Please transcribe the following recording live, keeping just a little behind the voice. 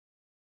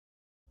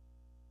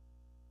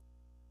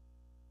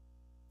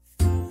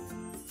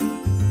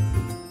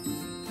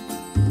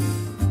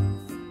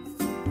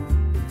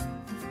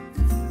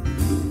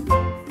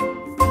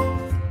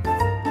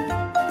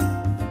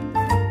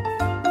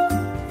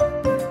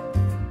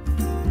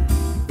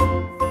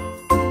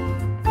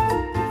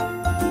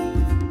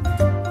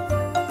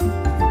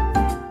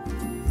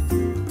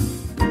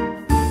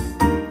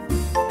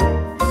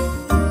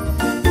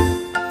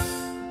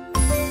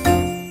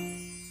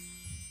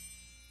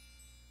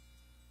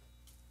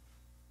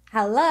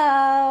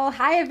Hello.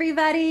 Hi,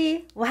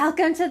 everybody.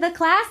 Welcome to the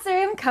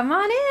classroom. Come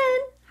on in.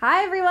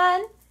 Hi,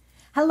 everyone.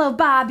 Hello,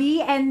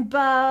 Bobby and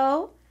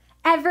Bo,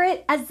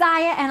 Everett,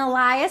 Isaiah, and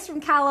Elias from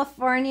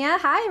California.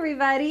 Hi,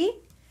 everybody.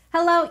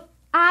 Hello,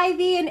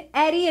 Ivy and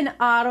Eddie in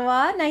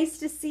Ottawa. Nice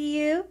to see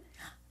you.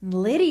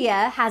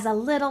 Lydia has a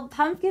little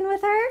pumpkin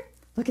with her.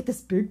 Look at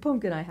this big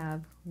pumpkin I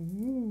have.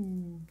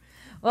 Ooh.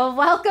 Well,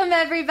 welcome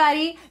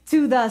everybody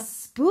to the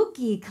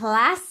spooky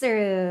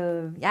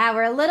classroom. Yeah,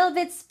 we're a little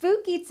bit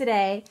spooky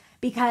today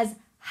because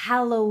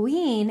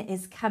Halloween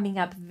is coming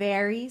up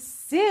very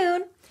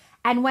soon.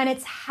 And when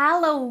it's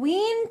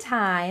Halloween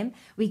time,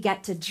 we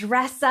get to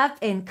dress up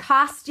in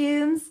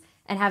costumes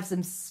and have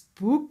some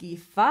spooky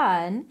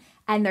fun.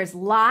 And there's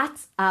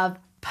lots of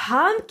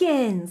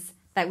pumpkins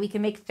that we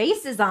can make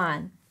faces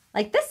on,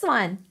 like this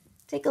one.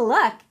 Take a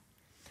look.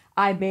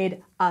 I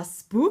made a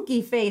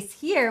spooky face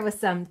here with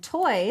some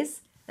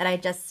toys that I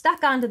just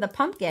stuck onto the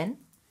pumpkin.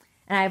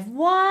 And I have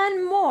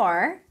one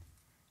more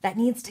that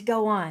needs to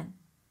go on.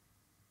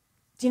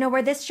 Do you know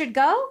where this should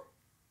go?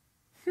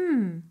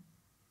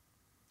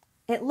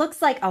 It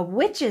looks like a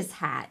witch's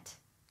hat.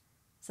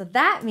 So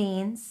that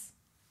means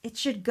it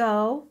should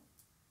go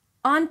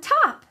on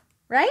top,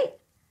 right?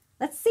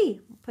 Let's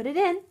see. Put it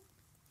in.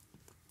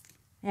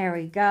 There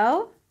we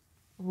go.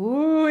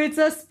 Ooh, it's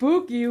a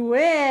spooky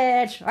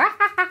witch.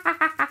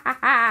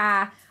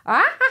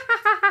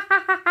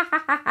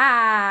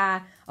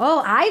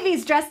 Oh,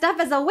 Ivy's dressed up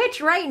as a witch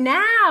right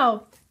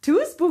now.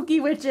 Two spooky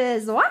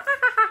witches.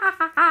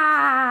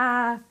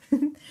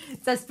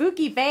 It's a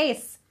spooky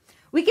face.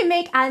 We can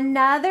make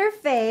another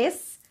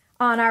face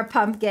on our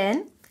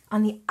pumpkin.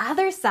 On the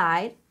other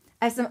side,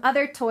 I have some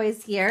other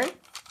toys here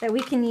that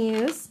we can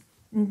use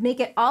and make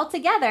it all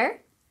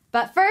together.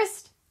 But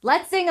first,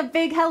 let's sing a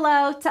big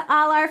hello to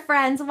all our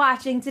friends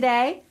watching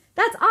today.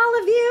 That's all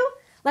of you.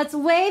 Let's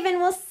wave and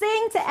we'll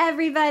sing to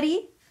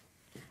everybody.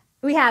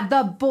 We have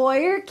the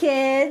Boyer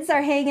kids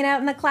are hanging out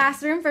in the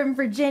classroom from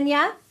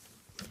Virginia.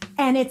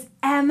 And it's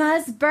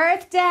Emma's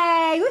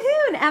birthday.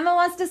 Woohoo! And Emma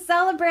wants to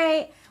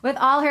celebrate with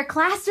all her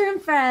classroom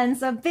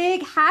friends. So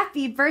big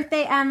happy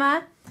birthday,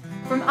 Emma,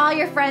 from all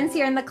your friends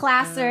here in the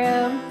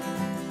classroom.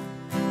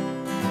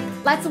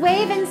 Let's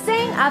wave and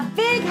sing a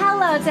big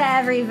hello to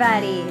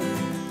everybody.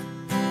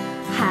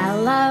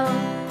 Hello,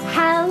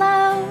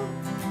 hello,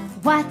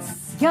 what's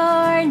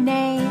your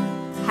name?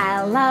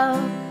 Hello,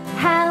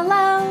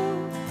 hello,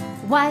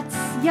 what's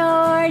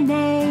your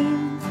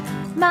name?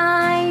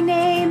 My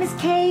name is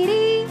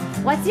Caitie.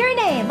 What's your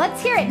name?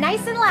 Let's hear it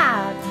nice and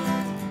loud.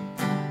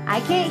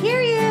 I can't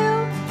hear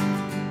you.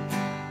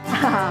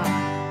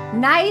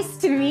 Nice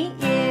to meet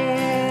you.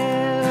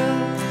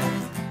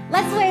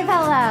 Let's wave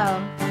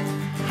hello.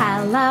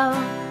 Hello,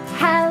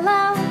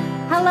 hello,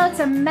 hello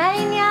to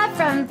Manya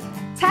from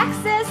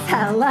Texas.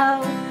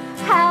 Hello,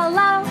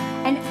 hello,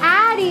 and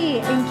Addie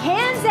in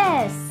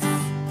Kansas.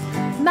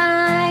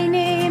 My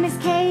name is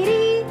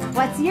Caitie.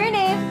 What's your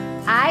name?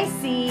 I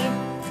see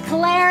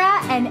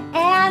Clara and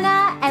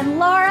Anna and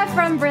Laura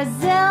from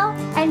Brazil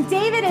and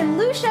David and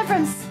Lucia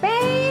from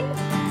Spain.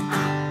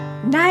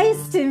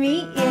 Nice to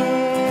meet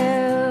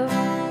you.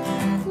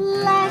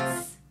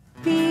 Let's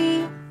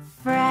be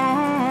friends.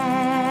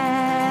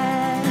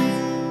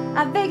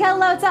 A big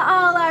hello to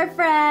all our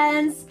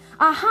friends.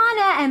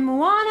 Ahana and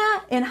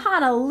Moana in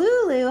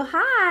Honolulu.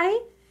 Hi.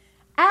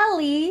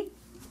 Ellie.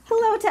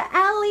 Hello to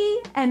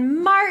Ellie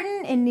and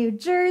Martin in New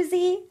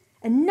Jersey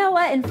and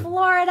Noah in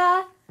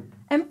Florida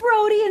and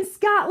Brody in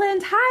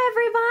Scotland. Hi,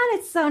 everyone.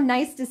 It's so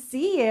nice to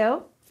see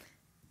you.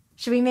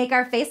 Should we make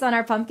our face on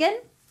our pumpkin?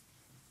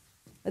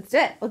 Let's do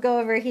it. We'll go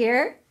over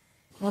here.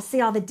 We'll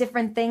see all the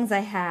different things I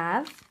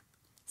have.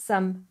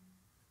 Some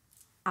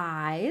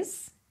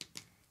eyes.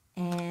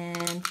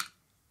 And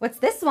what's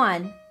this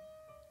one?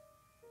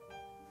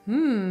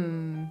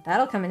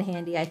 That'll come in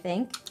handy, I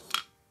think.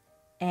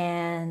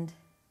 And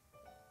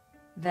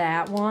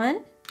that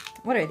one.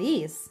 What are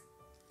these?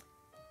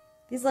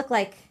 These look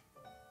like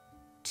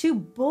two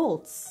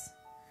bolts.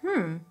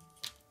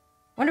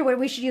 Wonder what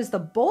we should use the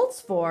bolts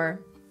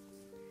for.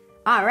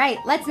 All right,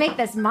 let's make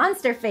this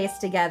monster face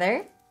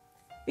together.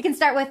 We can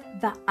start with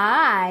the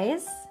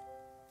eyes.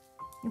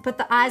 And put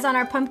the eyes on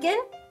our pumpkin.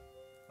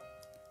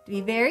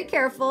 Be very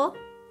careful.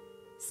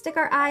 Stick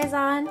our eyes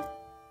on.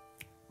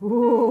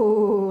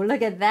 Ooh,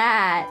 look at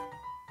that.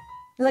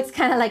 It looks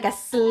kind of like a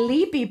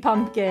sleepy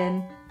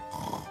pumpkin.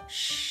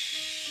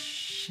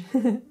 Shh.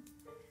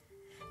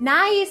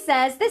 Nai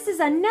says this is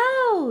a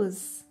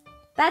nose.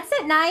 That's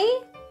it,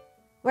 Nai.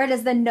 Where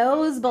does the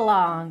nose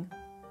belong?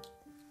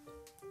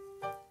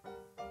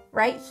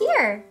 Right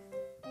here.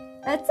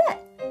 That's it.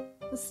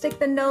 We'll stick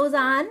the nose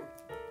on.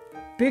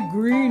 Big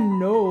green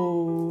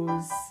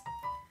nose.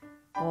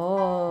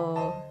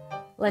 Oh.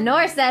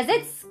 Lenore says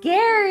it's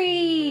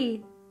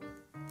scary.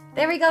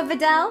 There we go,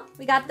 Vidal.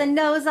 We got the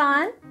nose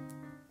on.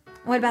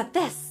 And what about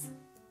this?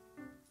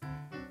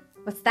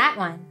 What's that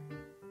one?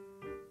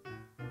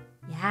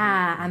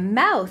 Yeah, a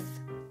mouth.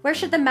 Where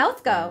should the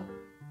mouth go?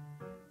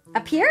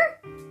 Up here?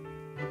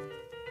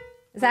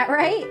 Is that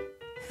right?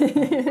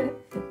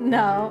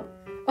 No.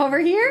 Over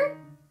here?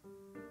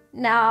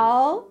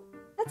 No,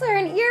 that's where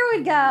an ear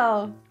would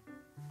go.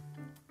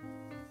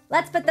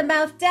 Let's put the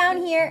mouth down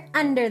here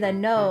under the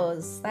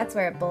nose. That's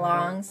where it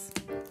belongs.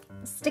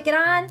 Stick it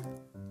on.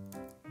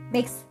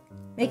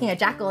 Making a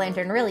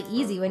jack-o'-lantern really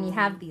easy when you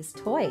have these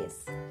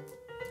toys.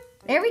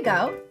 There we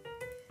go.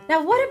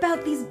 Now what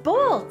about these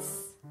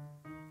bolts?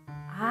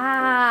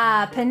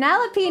 Ah,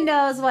 Penelope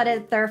knows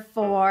what they're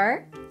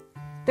for.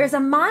 There's a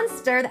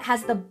monster that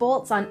has the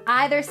bolts on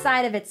either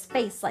side of its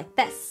face like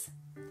this.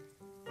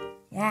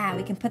 Yeah,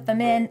 we can put them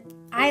in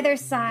either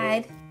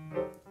side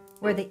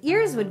where the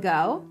ears would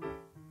go.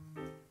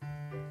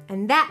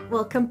 And that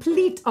will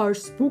complete our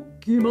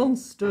spooky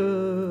monster.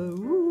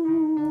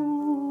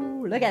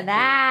 Ooh, look at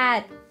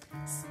that.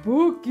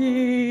 Spooky.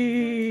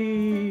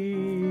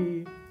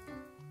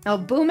 Oh,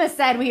 Booma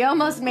said we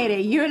almost made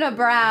a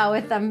unibrow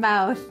with the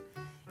mouth.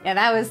 Yeah,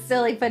 that was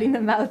silly putting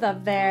the mouth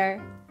up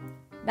there.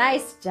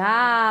 Nice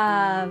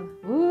job.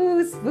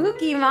 Ooh,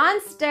 spooky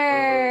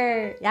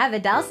monster. Yeah,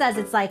 Vidal says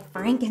it's like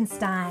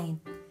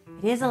Frankenstein.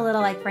 It is a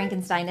little like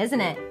Frankenstein,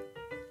 isn't it?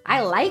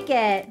 I like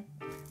it.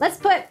 Let's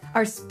put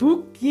our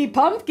spooky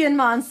pumpkin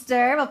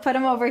monster. We'll put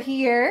him over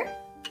here.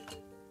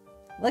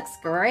 Looks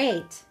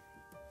great.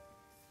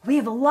 We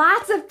have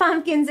lots of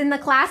pumpkins in the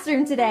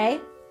classroom today.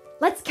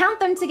 Let's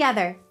count them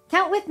together.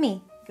 Count with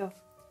me. Go.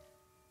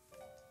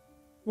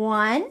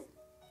 1,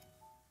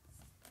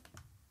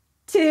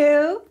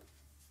 2,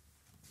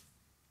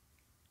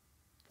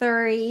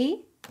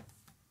 3,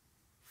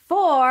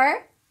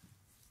 4,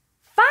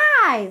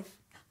 5.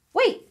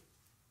 Wait,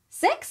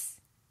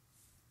 6?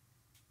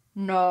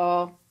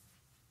 No,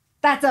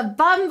 that's a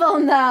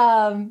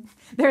bumble-num.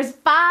 There's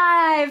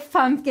 5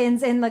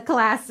 pumpkins in the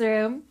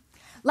classroom.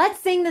 Let's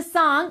sing the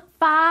song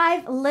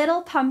 5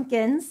 Little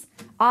Pumpkins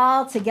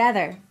all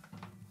together.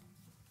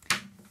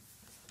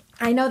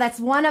 I know that's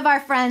one of our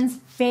friends'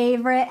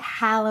 favorite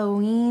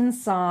Halloween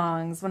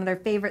songs, one of their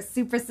favorite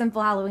super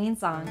simple Halloween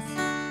songs.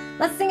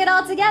 Let's sing it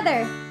all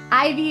together.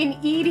 Ivy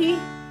and Edie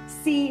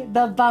see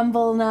the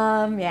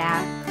bumble-num.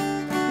 Yeah,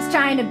 he's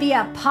trying to be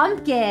a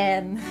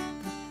pumpkin.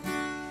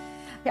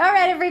 All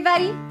right,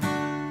 everybody.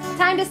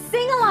 Time to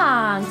sing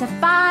along to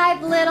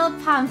 5 Little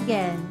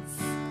Pumpkins.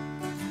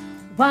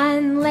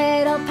 1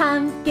 little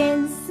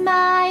pumpkin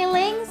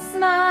smiling,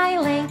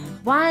 smiling.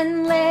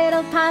 1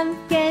 little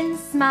pumpkin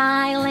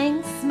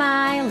smiling,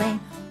 smiling.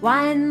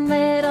 1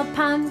 little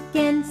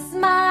pumpkin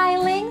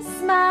smiling,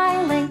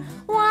 smiling.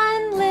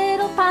 1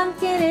 little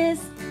pumpkin is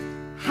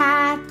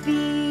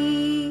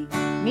happy.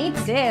 Me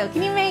too.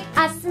 Can you make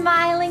a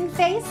smiling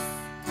face?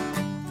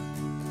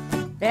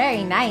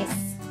 Very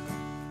nice.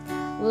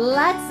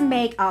 Let's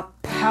make a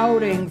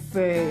pouting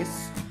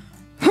face.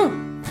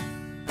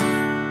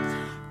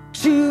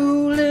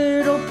 2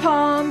 little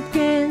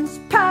pumpkins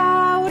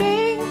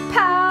pouting,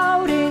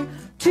 pouting.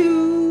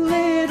 2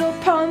 little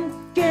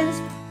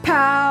pumpkins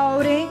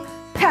pouting,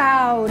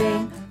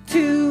 pouting.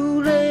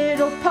 2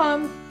 little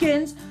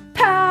pumpkins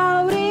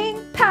pouting,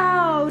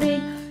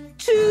 pouting.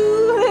 2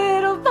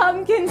 little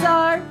pumpkins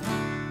are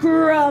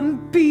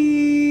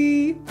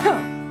grumpy.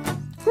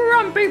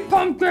 Grumpy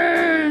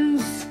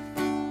pumpkins.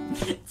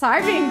 It's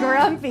hard being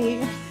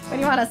grumpy when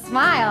you want to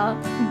smile.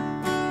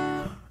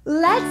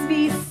 Let's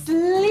be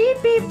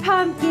sleepy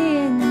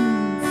pumpkins.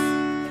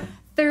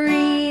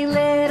 3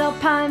 little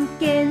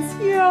pumpkins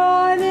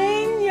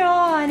yawning,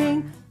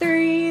 yawning.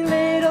 3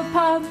 little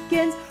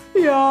pumpkins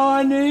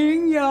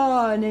yawning,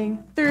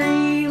 yawning.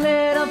 3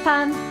 little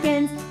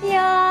pumpkins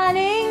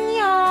yawning,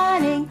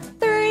 yawning.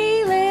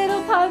 3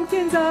 little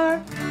pumpkins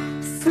are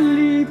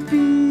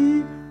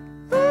sleepy.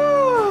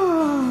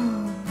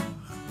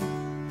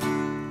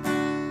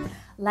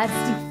 Let's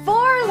do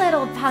 4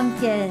 little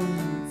pumpkins.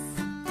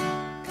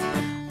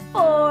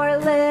 4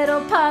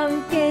 little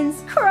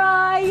pumpkins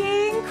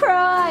crying,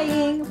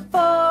 crying.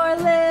 4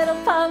 little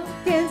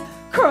pumpkins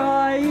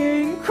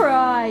crying,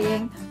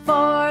 crying.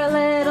 4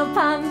 little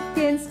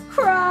pumpkins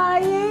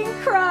crying,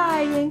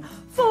 crying.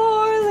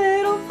 4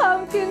 little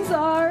pumpkins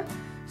are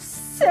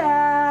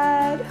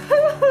sad.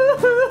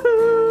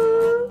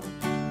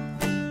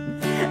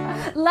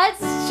 Let's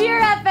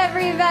cheer up,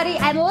 everybody,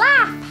 and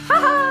laugh. Ha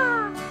ha!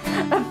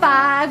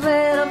 5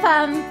 little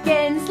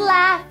pumpkins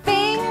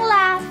laughing,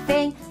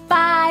 laughing.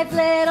 5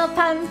 little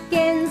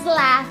pumpkins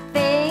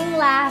laughing,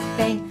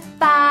 laughing.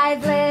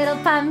 5 little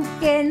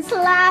pumpkins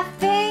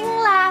laughing,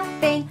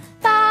 laughing.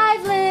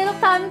 5 little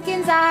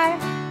pumpkins are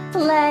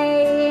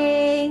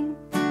playing.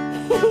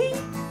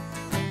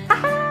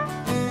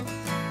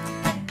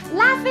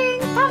 Laughing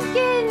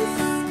pumpkins.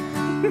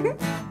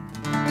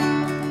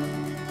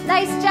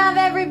 Nice job,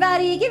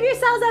 everybody. Give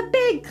yourselves a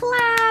big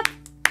clap.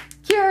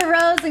 Kira,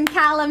 Rose, and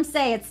Callum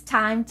say it's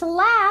time to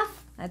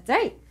laugh. That's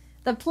right.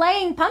 The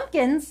playing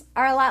pumpkins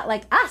are a lot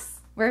like us.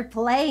 We're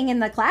playing in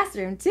the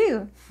classroom,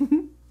 too.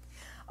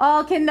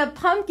 Oh, can the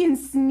pumpkin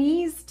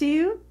sneeze,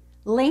 too?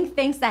 Link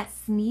thinks that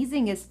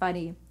sneezing is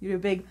funny. You do a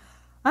big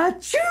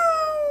achoo!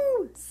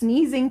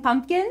 Sneezing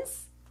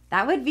pumpkins?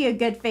 That would be a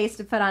good face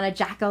to put on a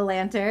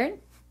jack-o'-lantern.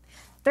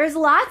 There's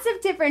lots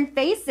of different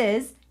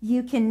faces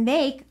you can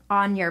make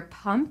on your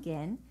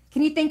pumpkin.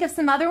 Can you think of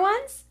some other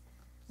ones?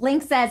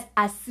 Link says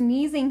a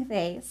sneezing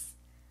face.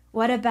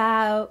 What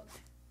about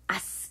a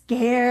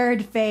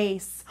scared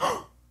face?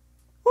 Oh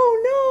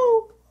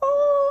no!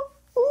 Oh,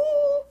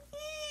 ooh,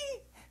 ee.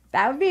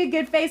 That would be a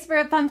good face for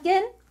a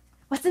pumpkin.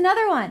 What's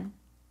another one?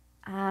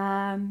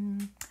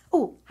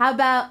 Oh, how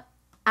about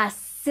a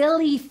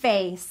silly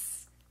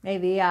face?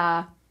 Maybe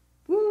a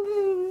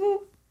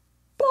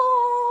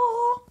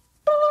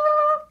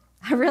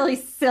really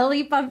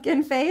silly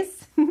pumpkin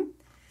face.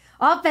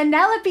 Oh,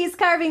 Penelope's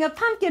carving a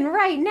pumpkin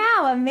right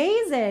now.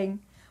 Amazing.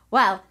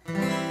 Well,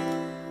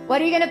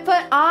 what are you going to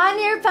put on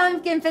your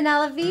pumpkin,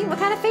 Penelope? What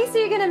kind of face are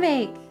you going to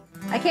make?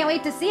 I can't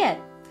wait to see it.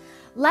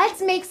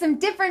 Let's make some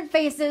different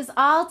faces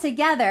all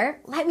together.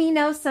 Let me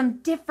know some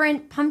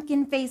different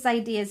pumpkin face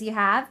ideas you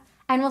have,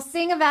 and we'll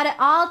sing about it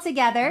all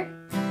together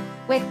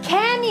with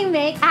Can You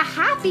Make a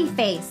Happy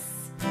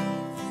Face?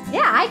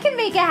 Yeah, I can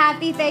make a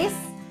happy face.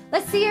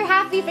 Let's see your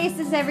happy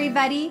faces,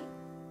 everybody.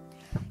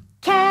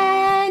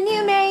 Can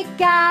you make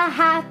a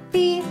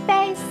happy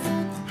face?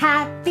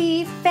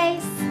 Happy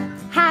face,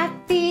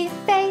 happy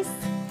face.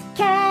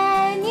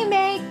 Can you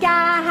make a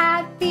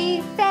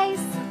happy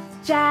face?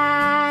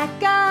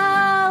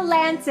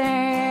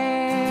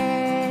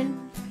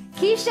 Jack-o'-lantern.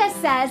 Keisha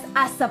says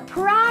a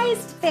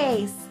surprised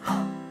face.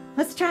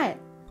 Let's try it.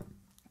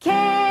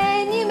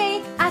 Can you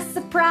make a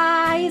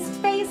surprised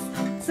face?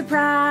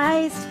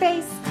 Surprised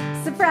face,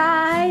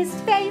 surprised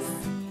face.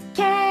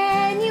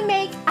 Can you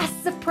make a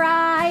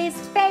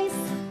surprised face?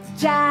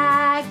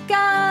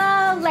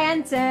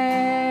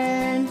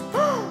 Jack-o'-lantern.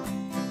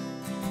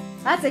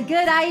 That's a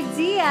good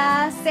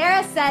idea.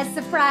 Sarah says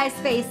surprise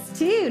face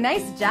too.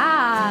 Nice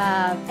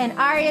job. And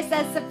Aria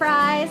says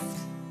surprised.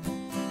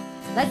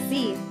 Let's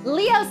see.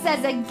 Leo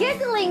says a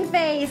giggling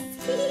face.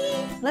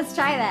 Let's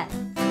try that.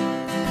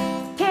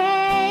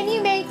 Can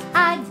you make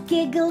a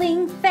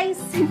giggling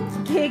face?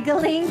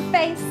 Giggling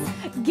face,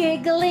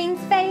 giggling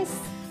face.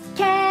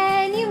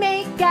 Can you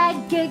make a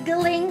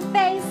giggling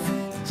face?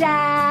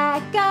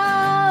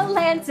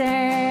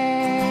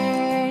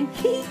 Jack-o'-lantern.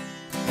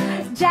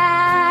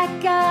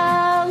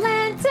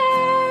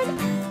 Jack-o'-lantern,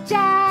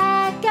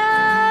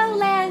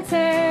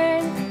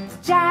 jack-o'-lantern,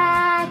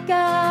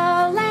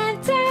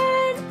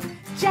 jack-o'-lantern,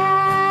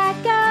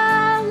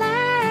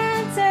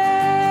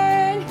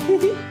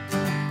 jack-o'-lantern.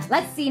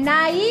 Let's see,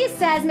 Nai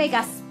says make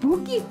a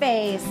spooky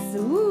face.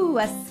 Ooh,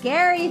 a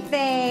scary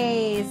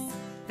face.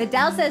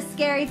 Vidal says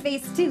scary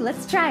face too.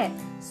 Let's try it.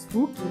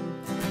 Spooky.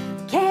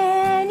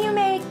 Can you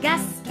make a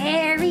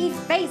scary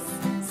face?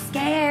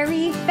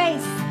 Scary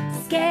face.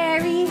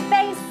 Scary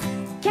face.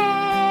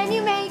 Can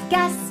you make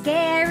a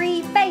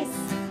scary face?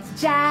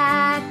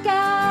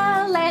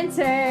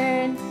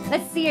 Jack-o'-lantern.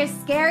 Let's see your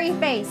scary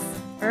face.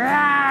 Rawr.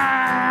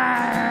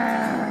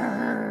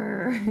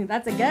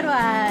 That's a good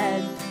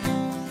one.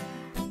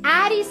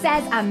 Addie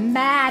says a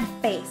mad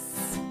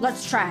face.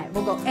 Let's try it.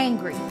 We'll go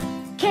angry.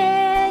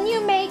 Can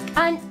you make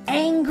an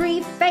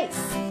angry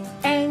face?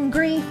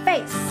 Angry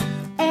face.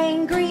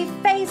 Angry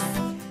face.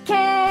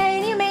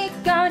 Can you make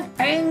an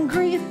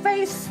angry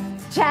face?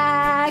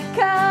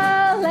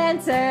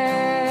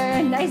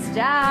 Jack-o'-lantern. Nice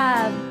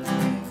job.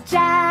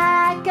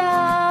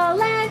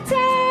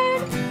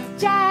 Jack-o'-lantern.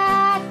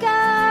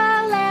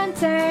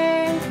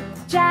 Jack-o'-lantern.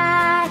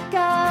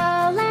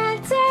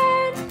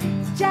 Jack-o'-lantern.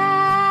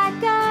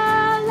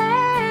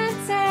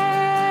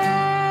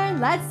 Jack-o'-lantern.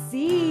 Let's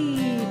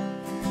see.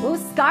 Oh,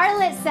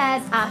 Scarlett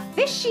says a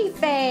fishy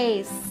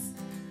face.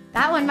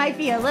 That one might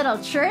be a little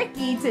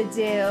tricky to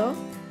do.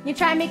 You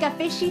try and make a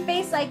fishy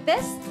face like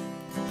this?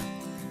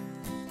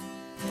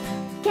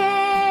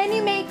 Can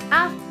you make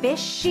a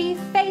fishy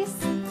face?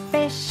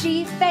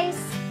 Fishy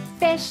face,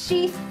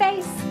 fishy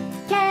face.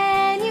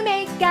 Can you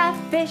make a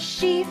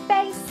fishy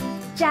face?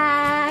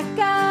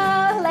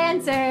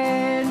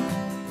 Jack-o'-lantern.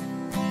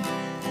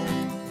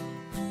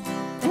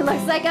 It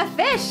looks like a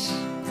fish.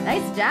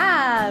 Nice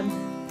job.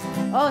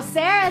 Oh,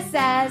 Sarah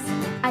says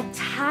a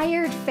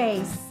tired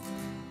face.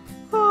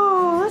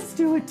 Oh, let's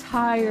do a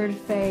tired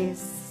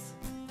face.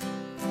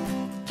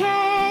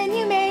 Can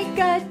you make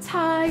a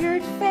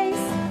tired face?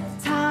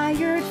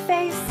 Tired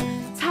face,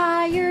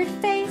 tired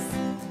face.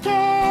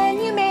 Can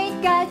you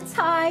make a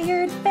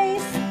tired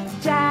face?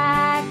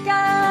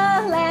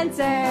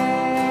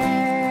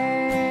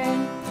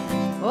 Jack-o'-lantern.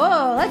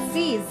 Oh, let's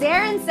see.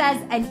 Zarin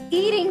says an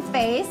eating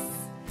face.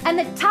 And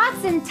the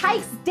Tots and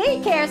Tykes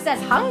Daycare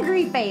says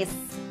hungry face.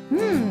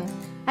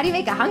 How do you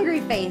make a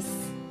hungry face?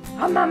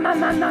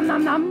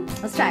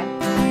 Let's try.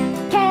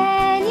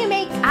 Can you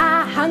make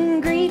a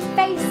hungry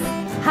face?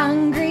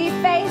 Hungry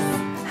face,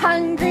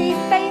 hungry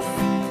face.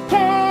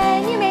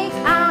 Can you make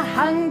a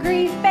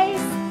hungry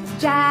face?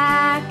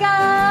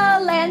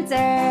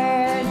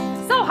 Jack-o'-lantern.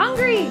 So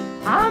hungry.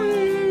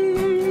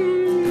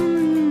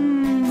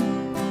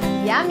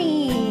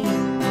 Yummy.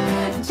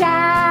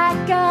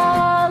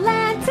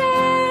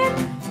 Jack-o'-lantern.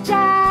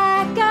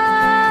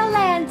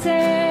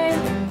 Jack-o'-lantern.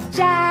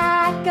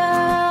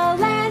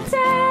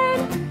 Jack-o'-lantern.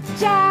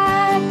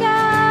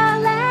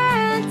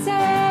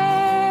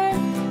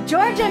 Jack-o'-lantern.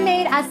 Georgia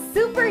made a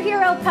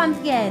superhero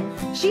pumpkin.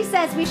 She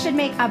says we should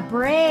make a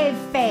brave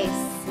face.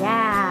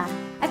 Yeah,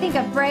 I think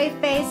a brave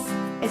face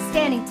is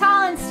standing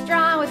tall and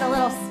strong with a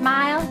little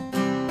smile.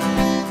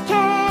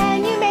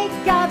 Can you make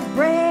a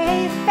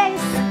brave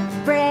face?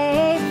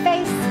 Brave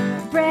face,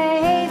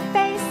 brave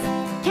face.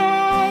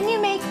 Can you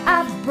make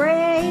a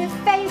brave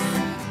face?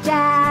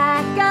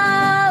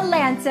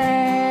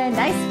 Jack-o'-lantern.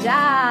 Nice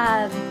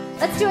job.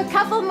 Let's do a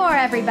couple more,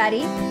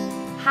 everybody.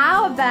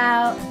 How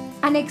about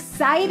an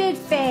excited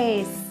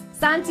face?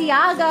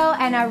 Santiago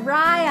and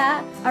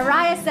Araya.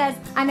 Araya says,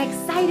 an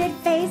excited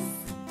face.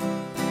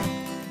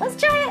 Let's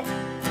try it.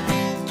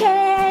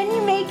 Can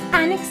you make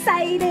an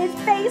excited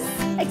face?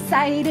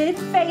 Excited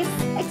face,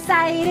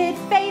 excited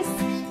face.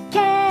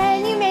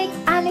 Can you make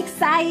an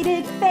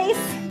excited face?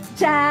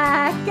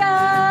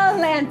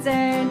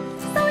 Jack-o'-lantern.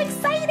 So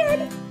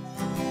excited.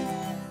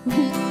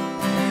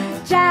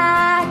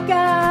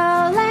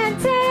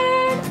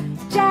 Jack-o'-lantern,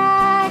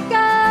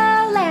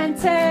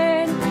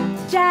 Jack-o'-lantern,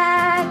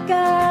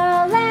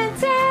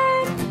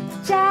 Jack-o'-lantern,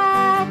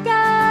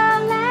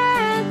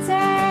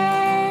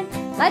 Jack-o'-lantern.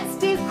 Let's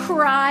do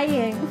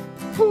crying.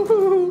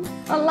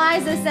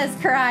 Eliza says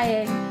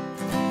crying.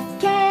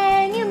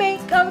 Can you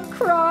make a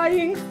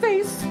crying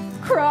face?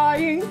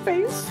 Crying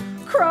face,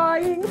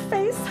 crying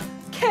face.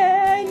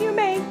 Can you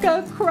make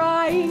a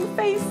crying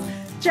face?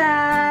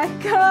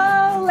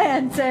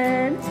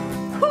 Jack-o'-lantern.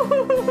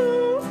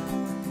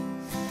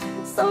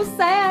 So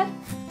sad.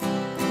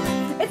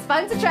 It's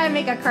fun to try and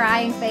make a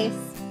crying face.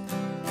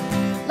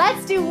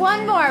 Let's do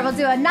one more. We'll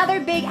do another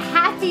big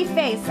happy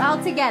face all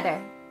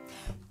together.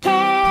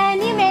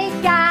 Can you make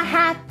a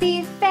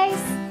happy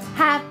face?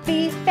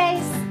 Happy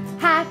face,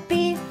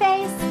 happy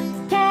face.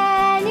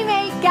 Can you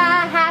make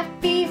a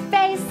happy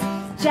face?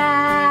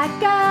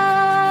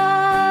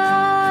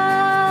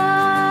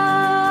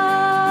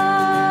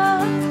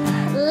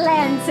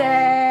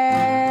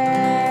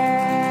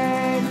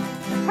 Jack-o'-lantern.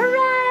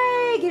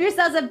 Hooray! Give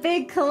yourselves a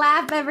big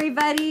clap,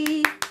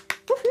 everybody.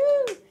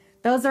 Woohoo!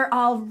 Those are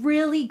all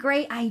really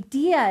great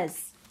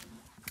ideas.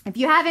 If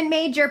you haven't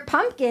made your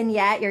pumpkin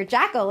yet, your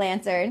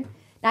jack-o'-lantern,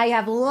 now you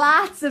have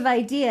lots of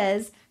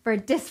ideas for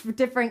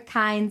different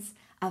kinds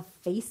of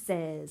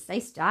faces.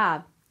 Nice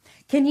job.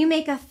 Can you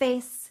make a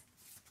face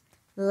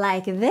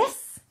like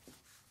this?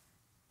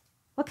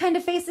 What kind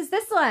of face is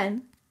this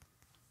one?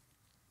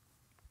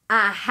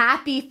 A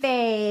happy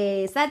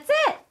face. That's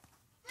it.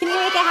 Can you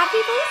make a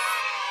happy face?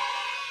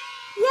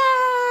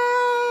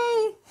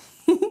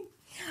 Yay!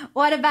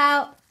 What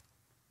about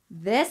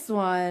this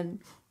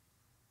one?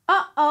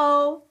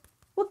 Uh-oh.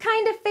 What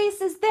kind of face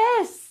is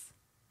this?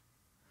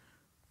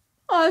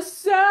 A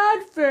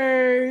sad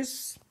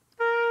face.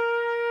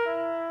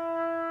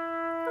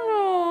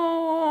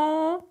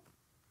 Aww.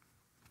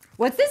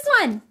 What's this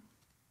one?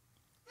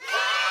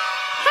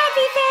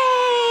 Happy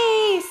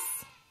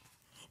face.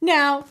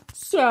 Now,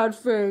 sad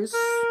face.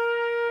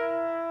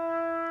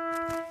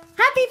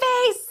 Happy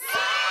face.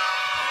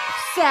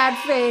 Sad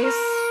face.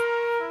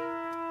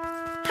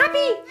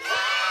 Happy.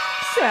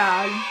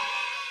 Sad.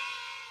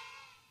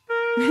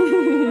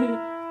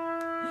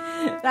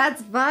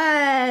 That's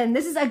fun.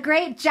 This is a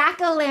great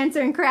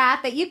jack-o'-lantern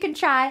craft that you can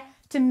try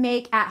to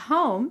make at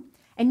home.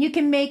 And you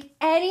can make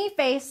any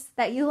face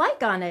that you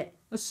like on it.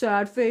 A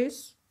sad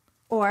face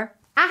or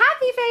a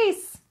happy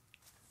face.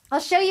 I'll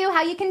show you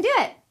how you can do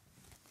it.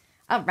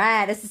 All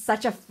right, this is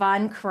such a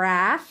fun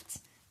craft.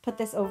 Put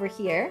this over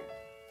here.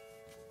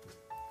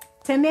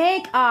 To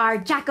make our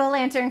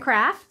jack-o'-lantern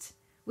craft,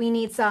 we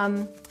need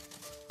some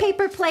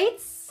paper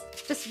plates,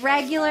 just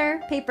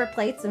regular paper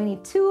plates. And we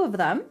need 2 of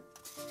them.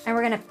 And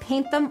we're gonna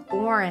paint them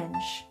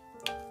orange.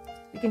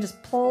 You can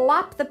just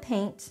plop the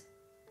paint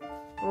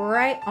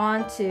right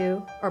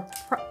onto, or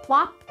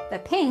plop the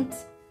paint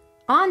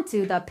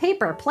onto the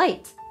paper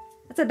plate.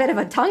 That's a bit of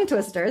a tongue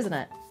twister, isn't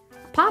it?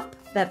 Pop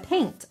the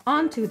paint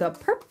onto the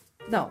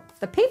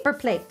paper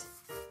plate.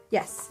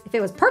 Yes, if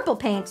it was purple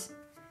paint,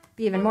 it'd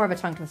be even more of a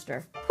tongue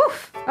twister. Whew.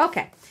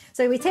 Okay,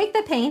 so we take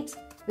the paint,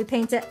 we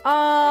paint it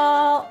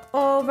all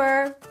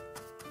over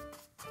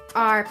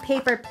our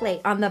paper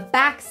plate, on the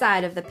back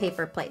side of the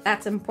paper plate.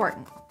 That's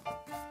important.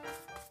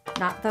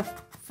 Not the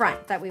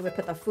front that we would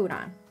put the food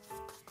on.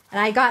 And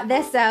I got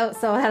this out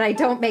so that I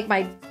don't make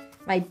my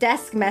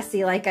desk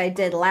messy like I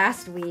did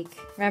last week.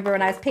 Remember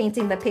when I was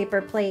painting the paper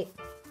plate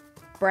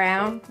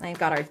brown? I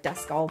got our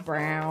desk all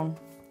brown.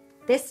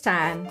 This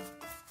time,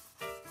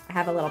 I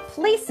have a little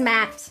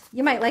placemat.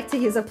 You might like to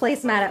use a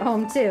placemat at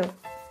home too,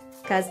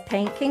 because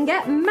paint can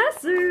get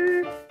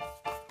messy.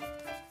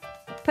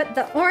 Put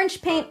the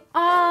orange paint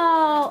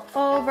all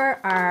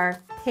over our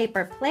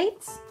paper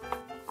plates,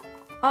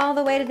 all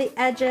the way to the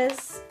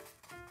edges.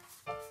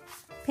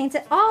 Paint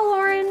it all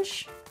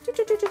orange.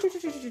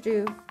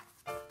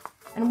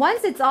 And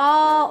once it's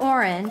all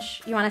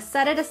orange, you want to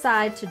set it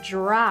aside to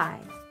dry.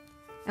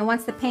 And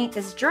once the paint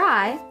is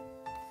dry,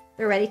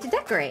 they're ready to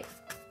decorate.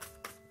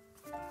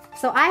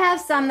 So I have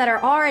some that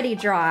are already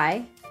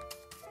dry,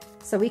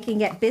 so we can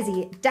get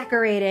busy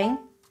decorating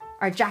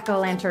our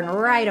jack-o'-lantern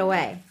right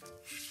away.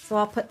 So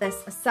I'll put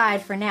this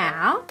aside for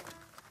now.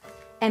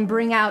 and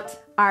bring out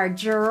our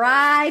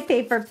dry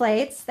paper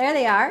plates. There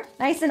they are,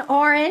 nice and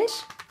orange,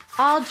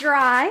 all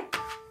dry.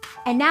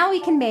 And now we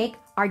can make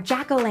our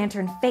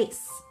jack-o'-lantern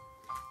face.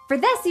 For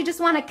this, you just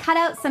want to cut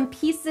out some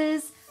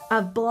pieces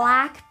of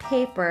black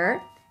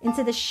paper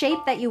into the shape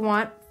that you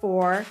want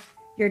for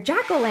your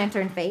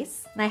jack-o'-lantern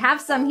face. And I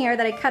have some here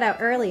that I cut out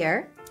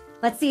earlier.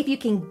 Let's see if you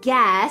can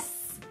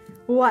guess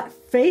what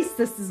face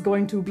this is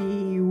going to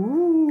be.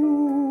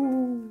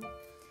 Ooh.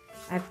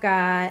 I've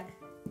got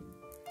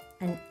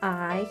an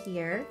eye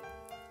here.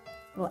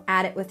 We'll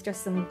add it with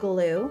just some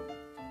glue.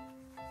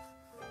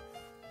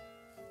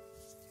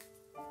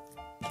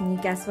 Can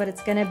you guess what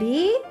it's gonna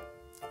be?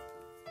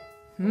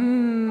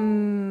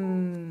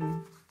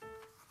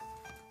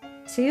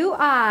 Two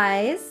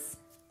eyes,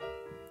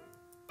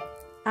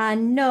 a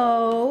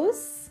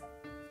nose,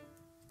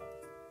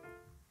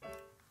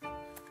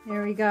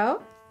 there we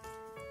go,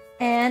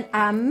 and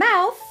a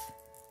mouth.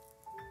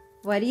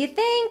 What do you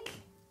think?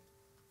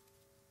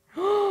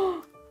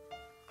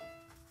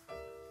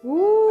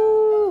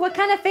 Ooh, what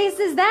kind of face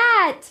is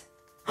that?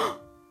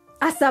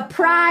 A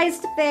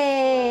surprised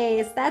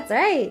face. That's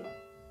right.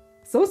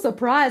 So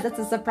surprised. That's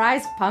a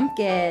surprised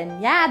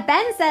pumpkin. Yeah,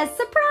 Ben says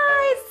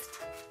surprised.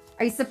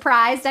 Are you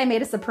surprised I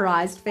made a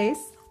surprised face?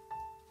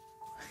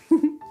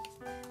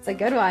 It's a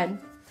good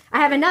one. I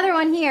have another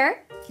one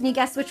here. Can you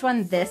guess which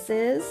one this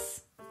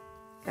is?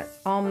 Got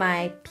all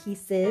my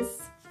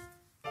pieces.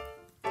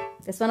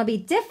 This one will be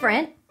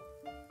different.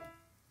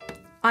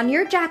 On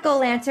your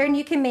jack-o'-lantern,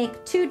 you can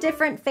make two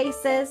different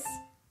faces,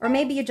 or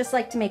maybe you just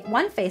like to make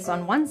one face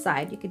on one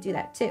side. You could do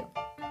that too.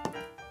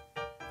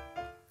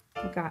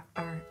 We got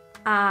our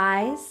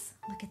eyes.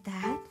 Look at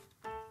that.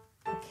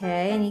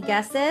 Okay, any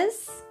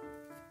guesses?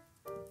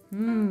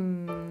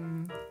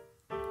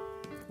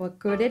 What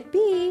could it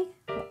be?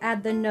 We'll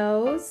add the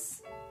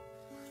nose.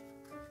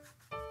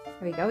 There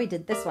we go. We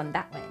did this one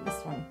that way.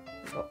 This one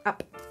will go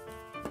up.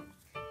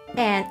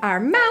 And our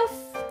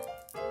mouth.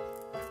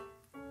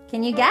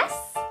 Can you guess?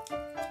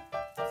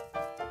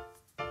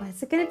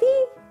 What's it gonna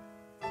be?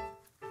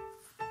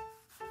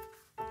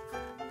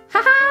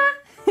 Ha-ha!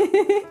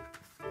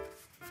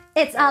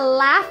 It's a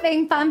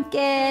laughing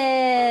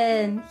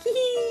pumpkin.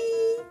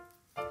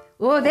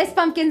 Oh, this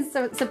pumpkin's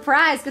so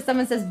surprised because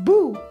someone says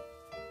boo.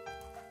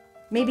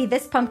 Maybe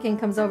this pumpkin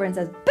comes over and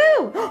says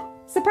boo.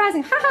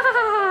 Surprising. Ha ha ha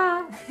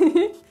ha.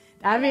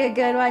 That'd be a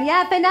good one.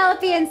 Yeah,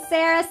 Penelope and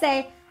Sarah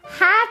say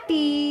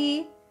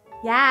happy.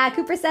 Yeah,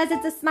 Cooper says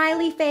it's a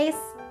smiley face.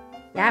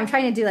 Yeah, I'm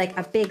trying to do like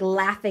a big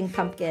laughing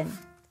pumpkin.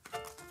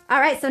 All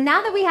right, so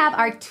now that we have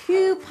our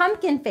two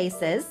pumpkin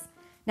faces,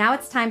 now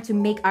it's time to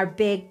make our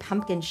big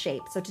pumpkin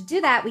shape. So to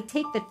do that, we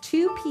take the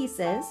two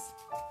pieces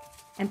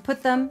and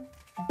put them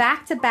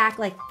back to back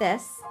like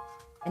this.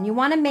 And you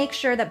want to make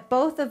sure that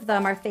both of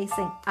them are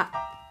facing up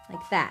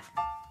like that.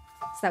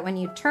 So that when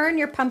you turn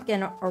your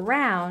pumpkin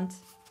around,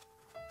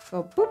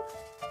 go boop,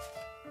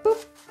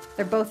 boop,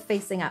 they're both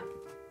facing up.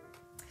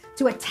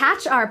 To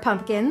attach our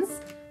pumpkins,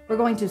 we're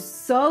going to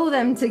sew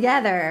them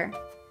together.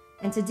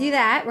 And to do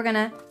that, we're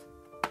gonna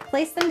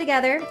place them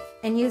together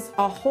and use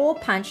a hole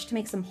punch to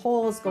make some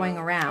holes going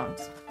around.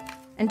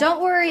 And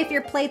don't worry if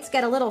your plates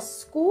get a little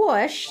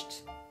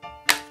squished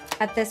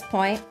at this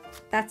point.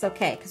 That's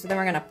okay, because then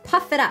we're gonna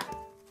puff it up.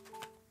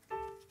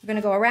 We're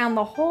gonna go around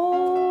the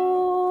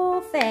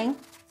whole thing.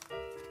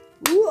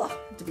 Ooh,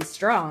 have to be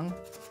strong.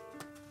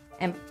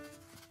 And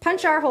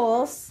punch our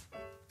holes.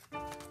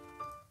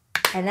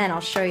 And then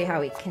I'll show you how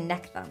we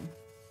connect them.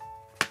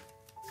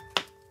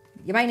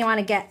 You might want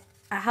to get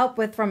help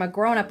from a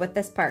grown-up with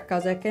this part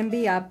because it can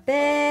be a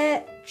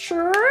bit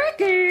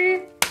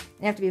tricky.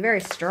 You have to be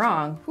very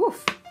strong.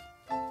 Woof.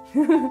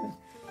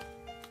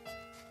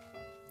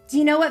 Do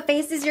you know what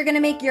faces you're going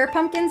to make your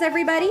pumpkins,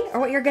 everybody? Or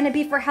what you're going to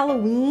be for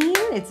Halloween?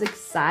 It's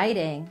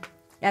exciting.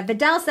 Yeah,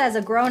 Vidal says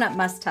a grown-up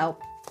must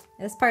help.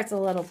 This part's a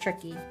little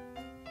tricky.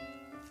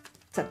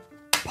 To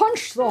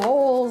punch the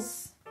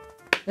holes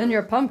in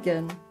your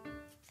pumpkin.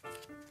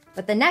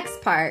 But the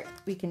next part,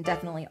 we can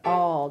definitely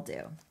all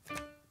do.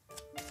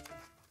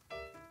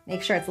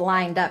 Make sure it's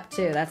lined up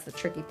too. That's the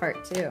tricky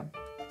part too.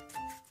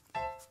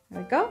 There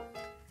we go.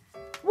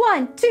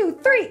 1, 2,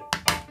 3.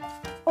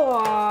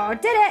 Oh,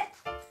 did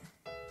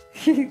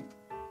it.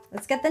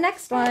 Let's get the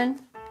next one.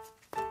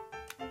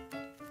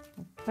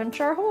 Punch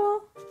our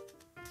hole.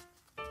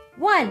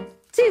 1,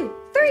 2,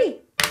 3.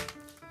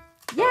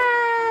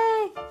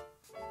 Yay!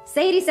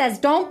 Sadie says,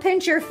 don't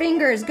pinch your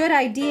fingers. Good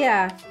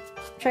idea.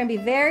 Try and be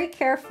very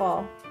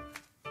careful.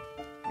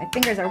 My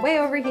fingers are way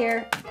over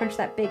here. Punch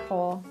that big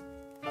hole.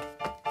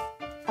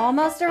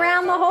 Almost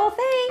around the whole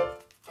thing.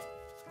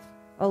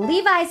 Oh,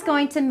 Levi's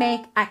going to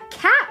make a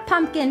cat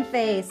pumpkin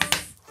face.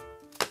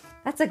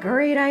 That's a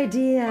great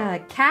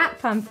idea. Cat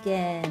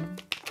pumpkin.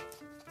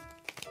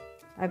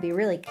 That'd be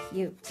really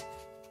cute.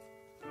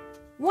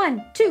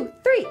 1, 2,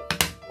 3.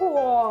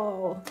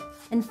 Whoa.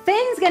 And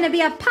Finn's gonna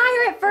be a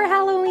pirate for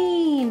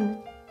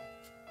Halloween.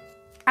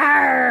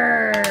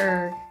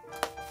 Arrgh.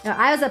 Now,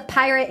 I was a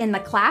pirate in the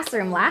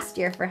classroom last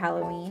year for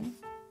Halloween.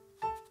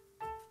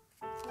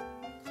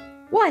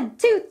 1,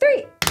 2,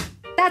 3.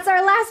 that's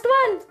our last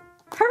one.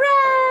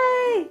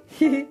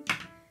 Hooray!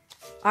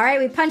 All right,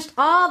 we punched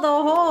all the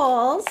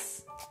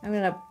holes. I'm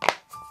gonna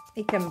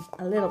make them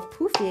a little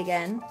poofy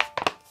again.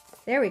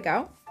 There we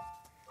go.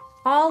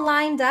 All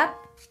lined up.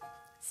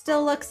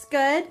 Still looks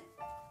good.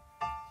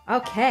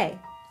 Okay,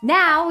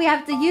 now we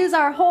have to use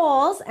our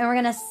holes and we're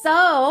gonna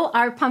sew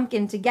our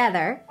pumpkin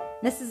together.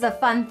 This is a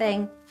fun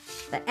thing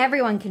that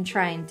everyone can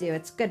try and do.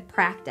 It's good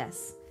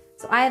practice.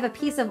 So I have a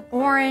piece of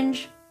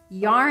orange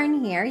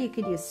yarn here. You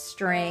could use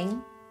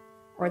string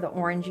or the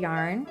orange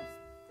yarn.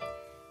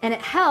 And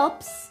it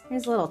helps,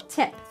 here's a little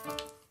tip.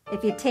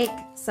 If you take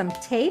some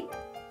tape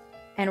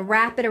and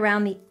wrap it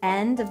around the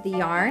end of the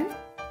yarn,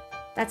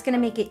 that's gonna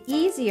make it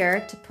easier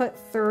to put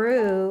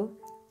through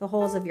the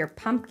holes of your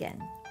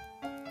pumpkin.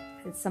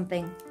 It's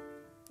something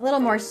a little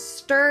more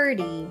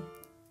sturdy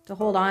to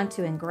hold on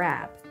to and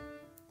grab.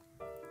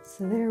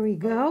 So there we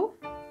go.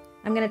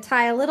 I'm gonna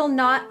tie a little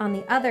knot on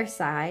the other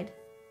side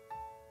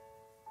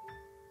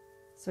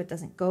so it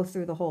doesn't go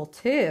through the hole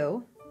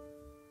too.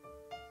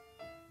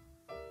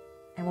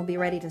 And we'll be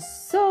ready to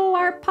sew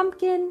our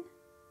pumpkin.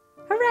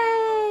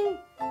 Hooray!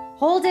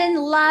 Holden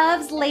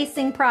loves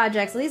lacing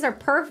projects. So these are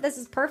this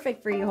is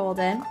perfect for you,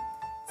 Holden.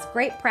 It's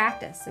great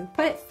practice. So we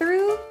put it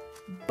through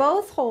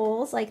both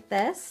holes like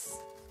this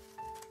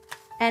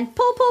and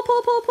pull, pull,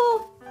 pull, pull,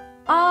 pull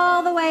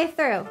all the way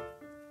through.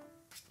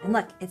 And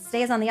look, it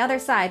stays on the other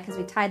side because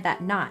we tied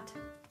that knot.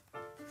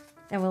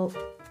 Then we'll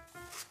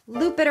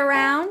loop it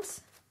around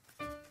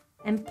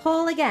and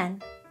pull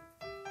again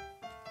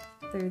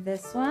through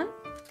this one.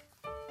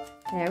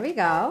 There we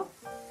go.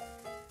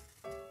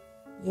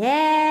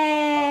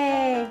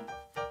 Yay!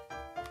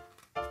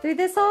 Through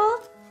this hole,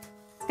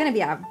 it's gonna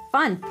be a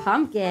fun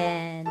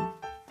pumpkin.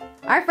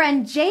 Our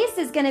friend Jace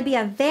is gonna be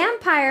a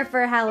vampire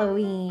for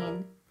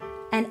Halloween.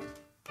 And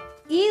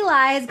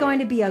Eli is going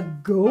to be a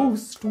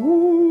ghost.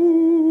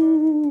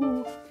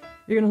 Ooh.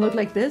 You're gonna look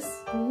like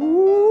this.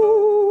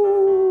 Ooh.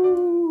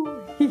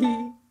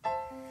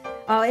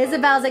 Oh,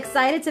 Isabel's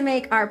excited to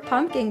make our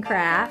pumpkin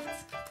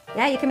craft.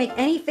 Yeah, you can make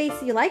any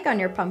face you like on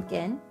your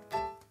pumpkin.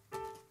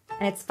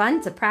 And it's fun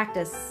to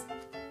practice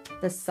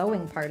the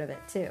sewing part of it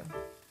too.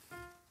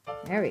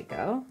 There we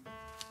go.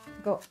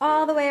 Go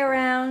all the way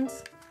around.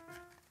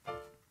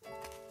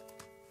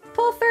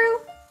 Pull through.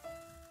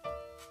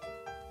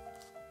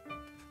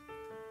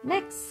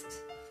 Next.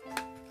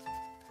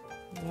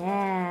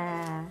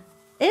 Yeah.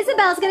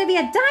 Isabel's gonna be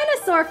a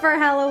dinosaur for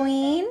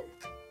Halloween.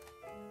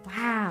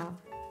 Wow.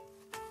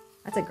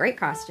 That's a great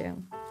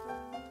costume.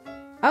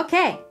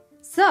 Okay,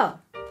 so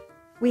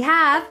we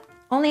have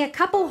only a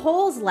couple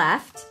holes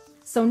left.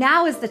 So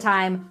now is the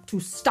time to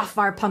stuff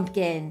our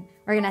pumpkin.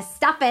 We're gonna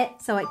stuff it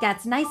so it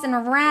gets nice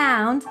and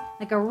round,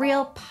 like a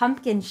real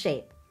pumpkin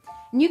shape.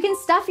 And you can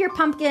stuff your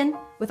pumpkin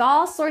with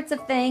all sorts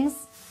of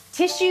things.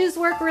 Tissues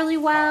work really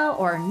well,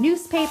 or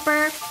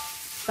newspaper.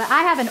 But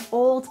I have an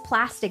old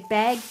plastic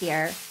bag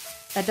here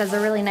that does a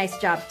really nice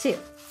job too.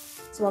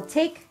 So we'll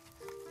take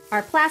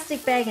our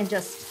plastic bag and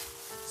just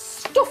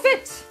stuff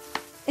it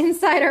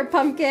inside our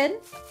pumpkin.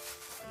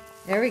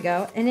 There we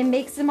go. And it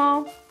makes them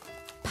all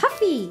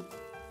puffy.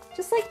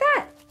 Just like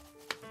that.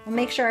 We'll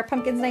make sure our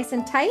pumpkin's nice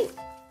and tight.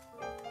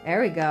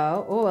 There we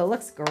go. Oh, it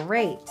looks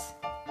great.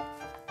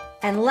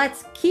 And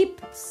let's keep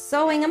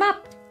sewing them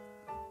up.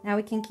 Now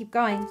we can keep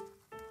going.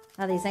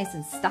 Now these nice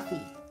and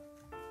stuffy.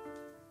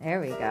 There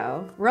we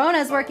go.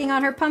 Rona's working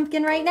on her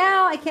pumpkin right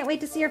now. I can't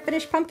wait to see her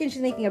finished pumpkin.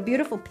 She's making a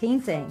beautiful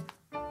painting.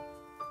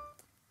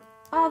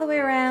 All the way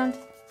around.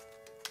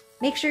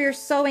 Make sure your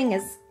sewing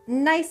is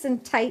nice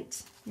and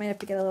tight. Might have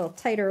to get a little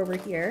tighter over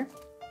here.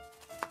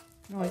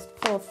 Always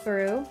pull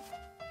through.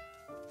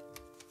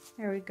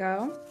 There we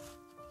go.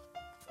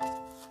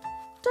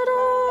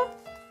 Ta-da!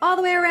 All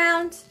the way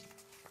around.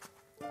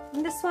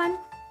 And this one.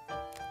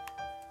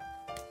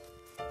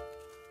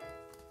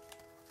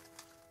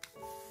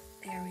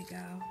 There we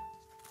go.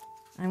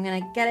 I'm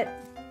gonna get it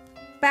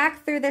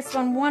back through this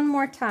one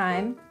more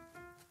time.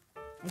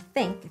 I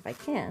think, if I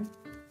can.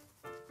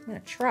 I'm gonna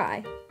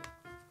try.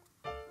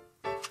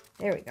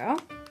 There we go.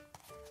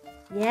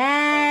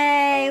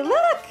 Yay!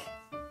 Look!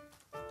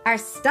 Our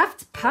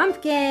stuffed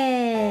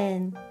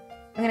pumpkin.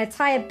 I'm gonna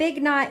tie a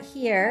big knot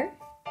here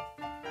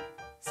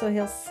so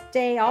he'll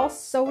stay all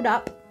sewed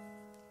up.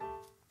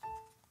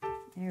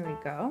 There we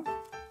go.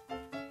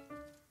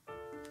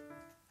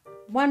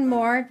 One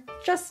more,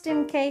 just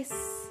in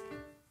case.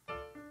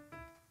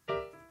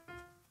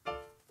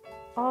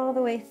 All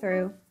the way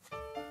through.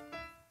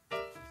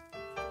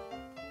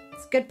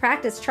 It's good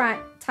practice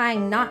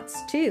tying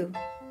knots too.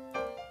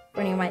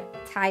 When you might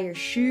tie your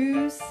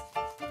shoes.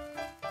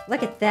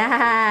 Look at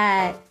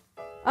that.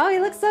 Oh, he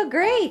looks so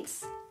great.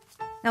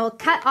 Now we'll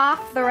cut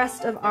off the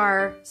rest of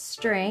our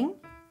string.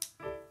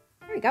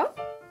 There we go.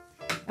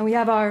 And we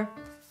have our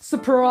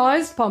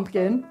surprise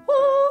pumpkin.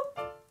 Oh.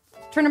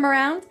 Turn him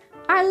around.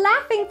 Our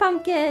laughing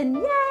pumpkin.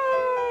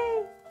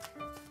 Yay!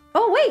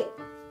 Oh, wait.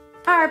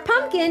 Our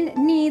pumpkin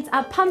needs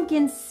a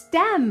pumpkin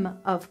stem,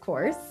 of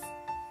course.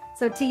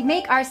 So to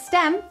make our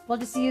stem, we'll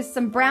just use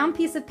some brown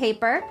piece of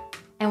paper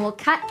and we'll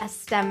cut a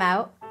stem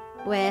out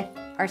with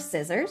our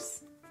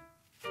scissors.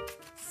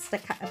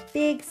 Stick a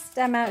big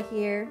stem out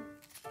here.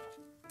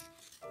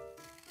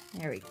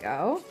 There we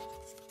go.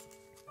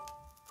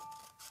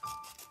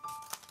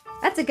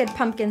 That's a good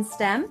pumpkin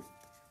stem.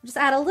 Just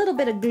add a little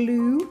bit of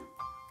glue.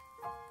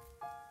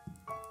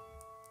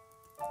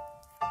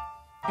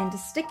 And to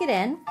stick it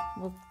in,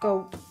 we'll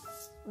go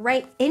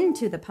right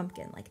into the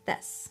pumpkin like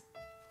this.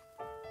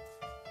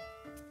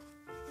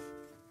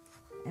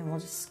 And we'll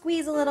just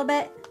squeeze a little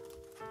bit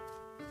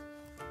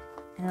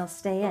and it'll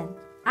stay in.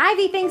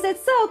 Ivy thinks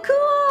it's so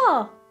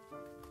cool.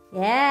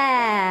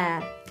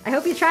 Yeah. I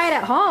hope you try it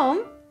at home.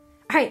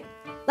 All right,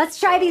 let's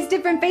try these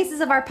different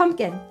faces of our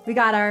pumpkin. We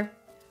got our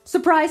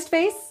surprised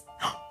face.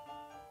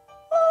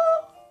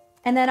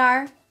 And then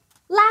our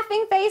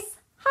laughing face.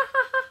 Ha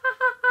ha ha ha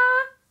ha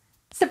ha.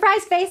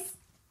 Surprise face.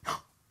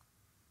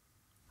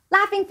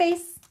 Laughing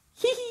face.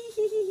 Hee hee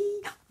hee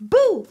hee.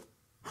 Boo.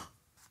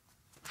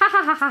 Ha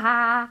ha ha ha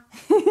ha.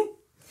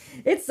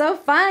 It's so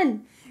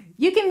fun.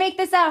 You can make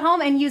this at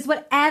home and use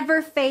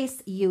whatever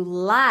face you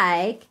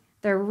like.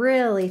 They're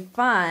really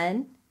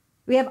fun.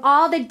 We have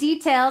all the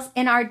details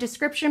in our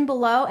description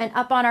below and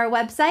up on our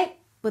website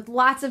with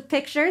lots of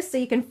pictures so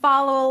you can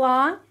follow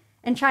along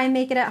and try and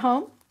make it at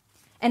home.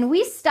 And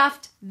we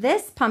stuffed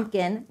this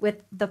pumpkin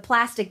with the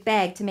plastic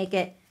bag to make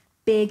it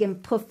big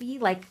and puffy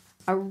like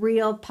a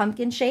real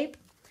pumpkin shape.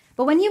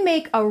 But when you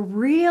make a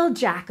real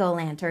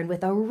jack-o'-lantern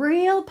with a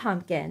real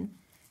pumpkin,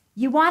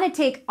 you want to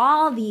take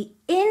all the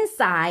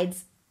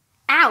insides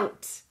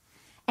out.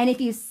 And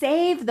if you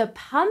save the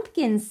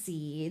pumpkin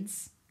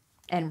seeds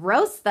and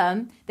roast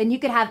them, then you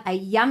could have a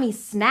yummy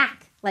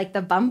snack like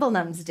the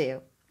bumblenums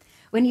do.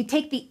 When you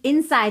take the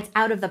insides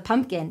out of the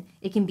pumpkin,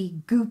 it can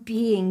be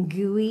goopy and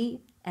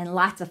gooey and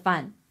lots of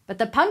fun. But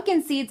the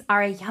pumpkin seeds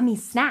are a yummy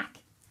snack.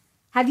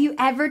 Have you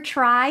ever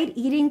tried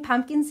eating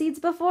pumpkin seeds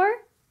before?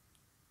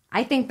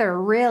 I think they're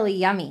really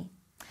yummy.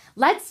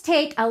 Let's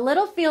take a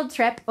little field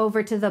trip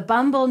over to the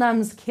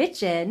bumblenums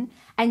kitchen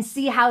and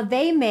see how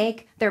they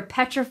make their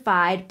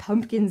petrified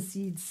pumpkin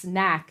seed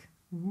snack.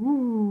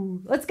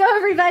 Ooh, let's go,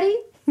 everybody.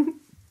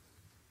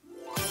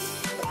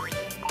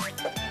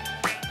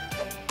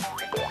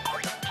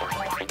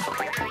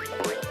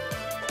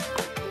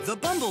 The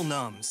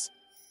bumblenums.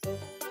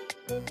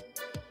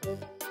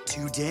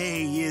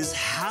 Today is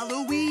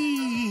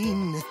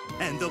Halloween,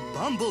 and the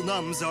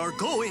bumblenums are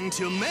going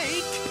to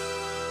make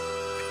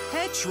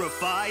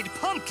petrified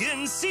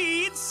pumpkin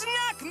seed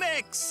snack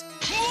mix.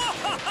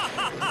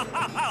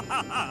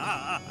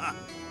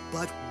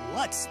 But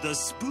what's the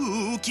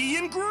spooky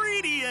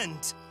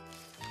ingredient?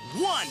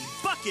 1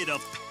 bucket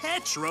of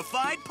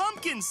petrified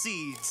pumpkin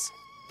seeds.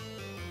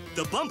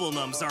 The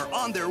bumblenums are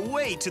on their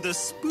way to the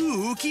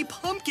spooky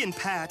pumpkin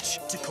patch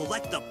to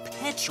collect the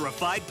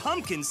petrified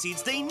pumpkin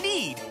seeds they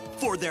need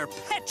for their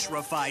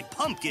petrified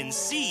pumpkin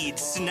seed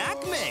snack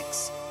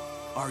mix.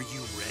 Are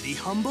you ready,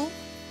 Humble?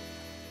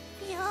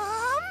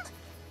 Yum!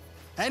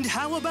 And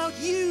how about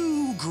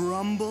you,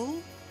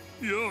 Grumble?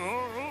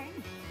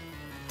 Yum!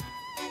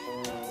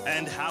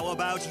 And how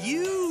about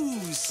you,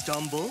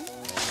 Stumble?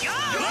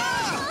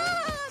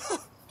 Yum!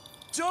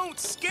 Don't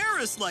scare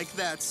us like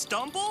that,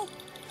 Stumble!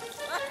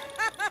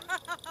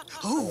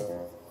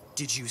 Oh,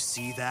 did you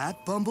see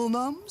that,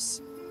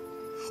 Bumblenums?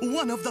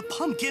 One of the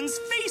pumpkins'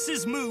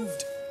 faces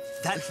moved.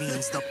 That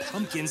means the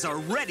pumpkins are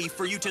ready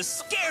for you to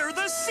scare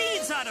the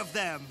seeds out of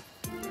them.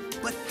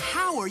 But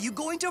how are you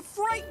going to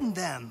frighten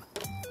them?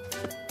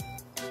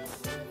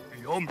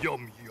 Yum,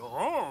 yum,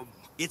 yum.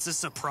 It's a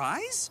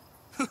surprise?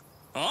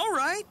 All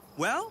right,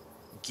 well,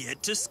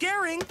 get to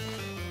scaring.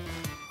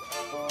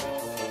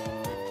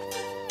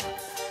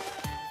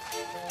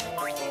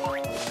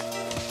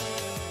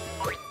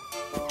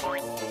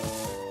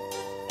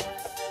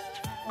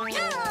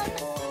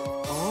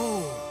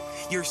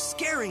 You're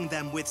scaring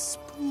them with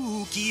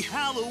spooky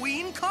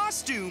Halloween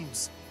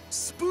costumes.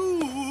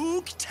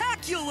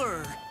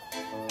 Spooktacular!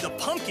 The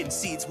pumpkin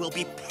seeds will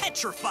be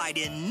petrified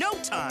in no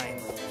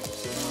time.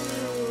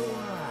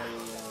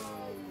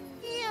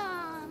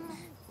 Yum.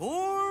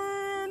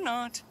 Or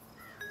not.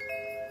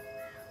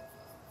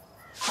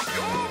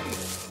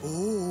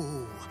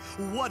 Oh,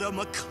 what a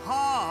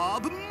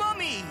macabre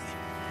mummy!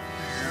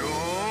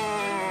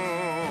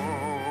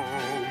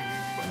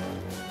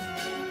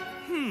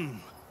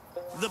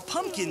 The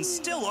pumpkins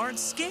still aren't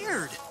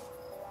scared.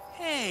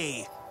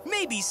 Hey,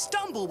 maybe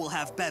Stumble will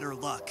have better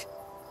luck.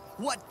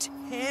 What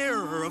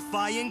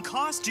terrifying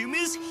costume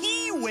is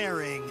he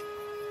wearing?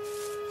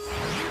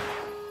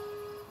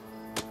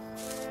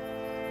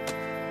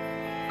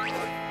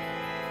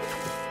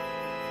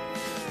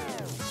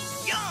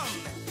 Yum!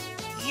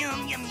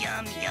 Yum, yum,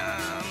 yum,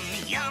 yum.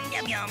 Yum,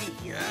 yum, yum,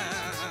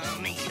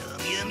 yum.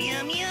 Yum, yum,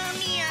 yum,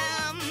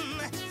 yum,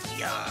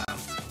 yum.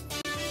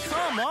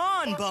 Come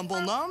on,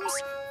 Bumblenums.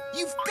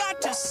 You've got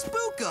to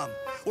spook them,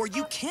 or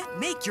you can't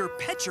make your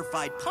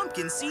petrified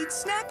pumpkin seed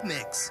snack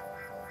mix.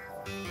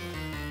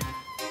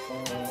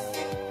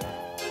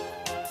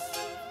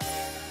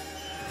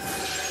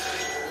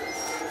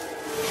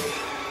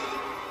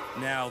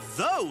 Now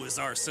those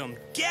are some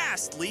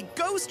ghastly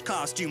ghost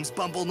costumes,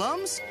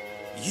 Bumblenums.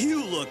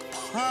 You look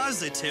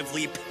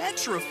positively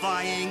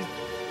petrifying.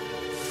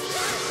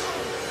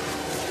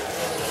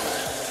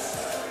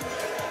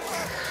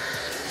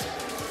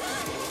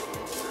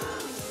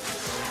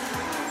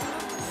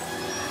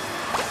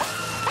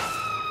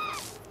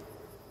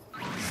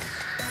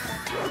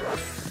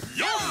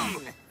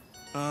 Yum!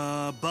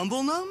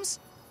 Bumblenums?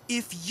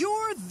 If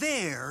you're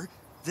there,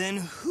 then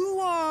who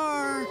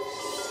are...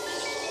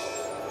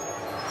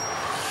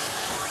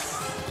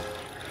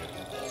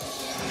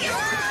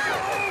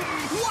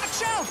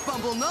 Watch out,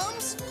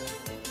 Bumblenums!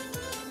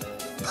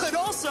 But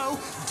also,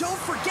 don't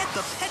forget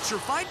the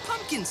petrified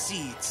pumpkin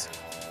seeds.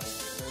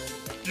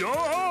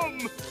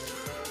 Yum!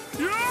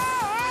 Yum!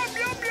 Yum,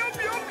 yum, yum,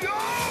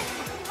 yum!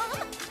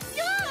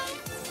 Yum!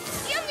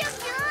 Yum, yum,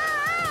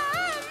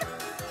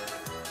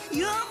 yum!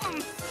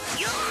 Yum!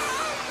 Yum!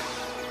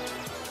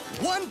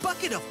 1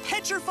 bucket of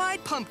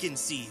petrified pumpkin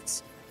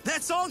seeds.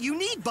 That's all you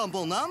need,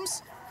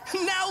 Bumblenums.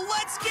 Now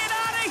let's get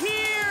out of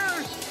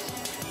here!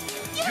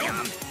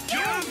 Yum!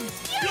 Yum!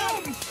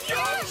 Yum!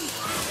 Yum!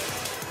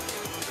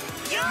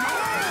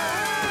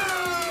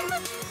 Yum!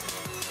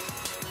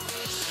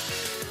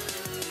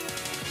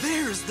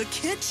 There's the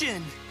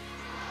kitchen.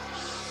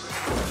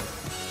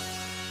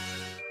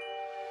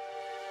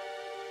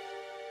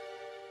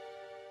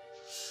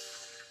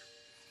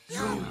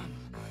 Yum!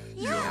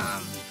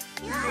 Yum!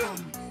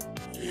 Yum!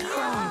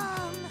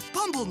 Yum!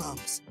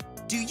 Bumblenums,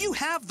 do you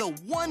have the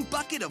 1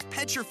 bucket of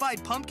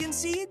petrified pumpkin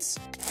seeds?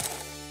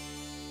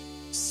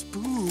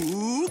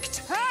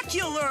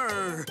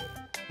 Spooktacular!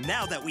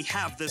 Now that we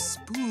have the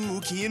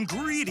spooky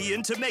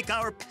ingredient to make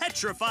our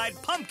petrified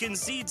pumpkin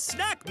seed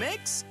snack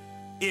mix,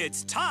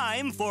 it's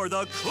time for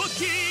the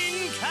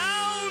cooking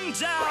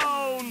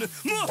countdown!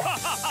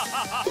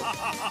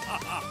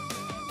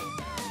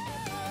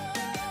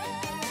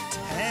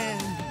 10,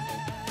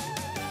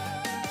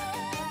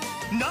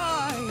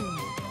 9,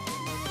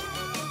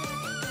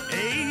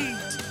 8,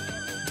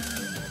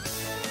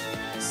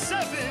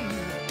 7,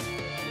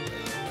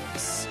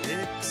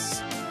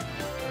 6,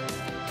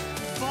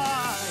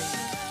 5,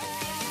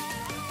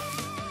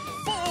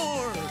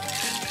 4,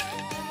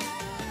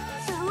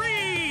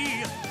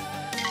 3,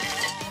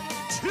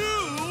 2,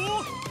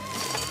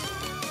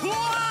 1!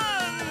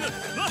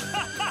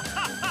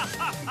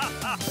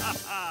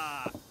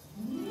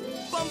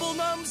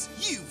 Bumblenums,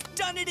 you've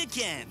done it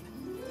again!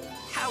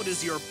 How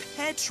does your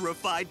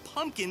petrified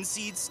pumpkin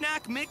seed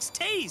snack mix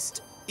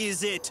taste?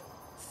 Is it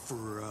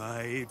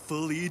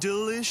frightfully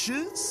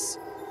delicious?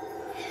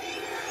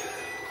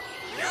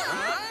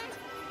 Yum!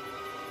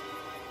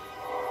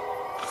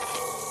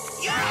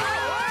 Yum!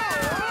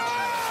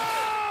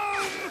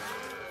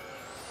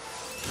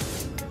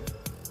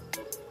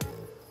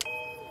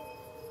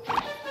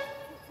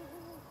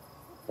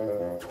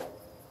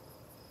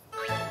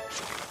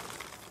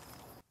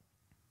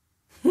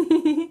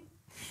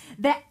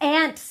 The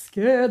ant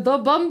scared the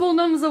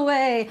Bumblenums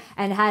away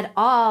and had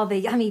all the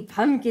yummy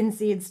pumpkin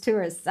seeds to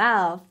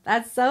herself.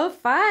 That's so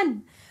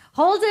fun.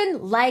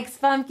 Holden likes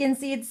pumpkin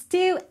seeds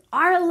too.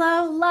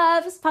 Arlo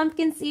loves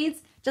pumpkin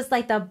seeds, just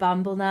like the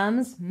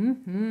Bumblenums.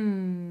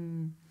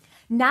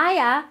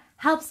 Naya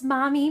helps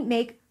Mommy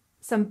make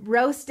some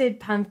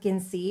roasted pumpkin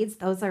seeds.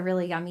 Those are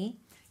really yummy.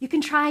 You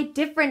can try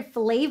different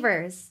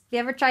flavors. Have you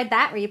ever tried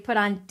that, where you put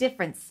on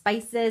different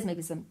spices,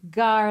 maybe some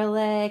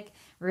garlic,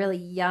 really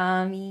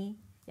yummy.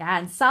 Yeah,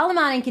 and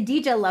Solomon and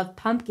Khadijah love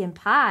pumpkin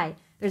pie.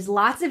 There's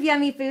lots of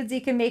yummy foods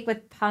you can make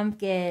with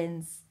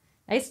pumpkins.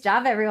 Nice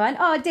job, everyone.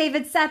 Oh,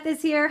 David Seth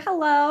is here.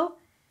 Hello.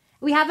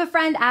 We have a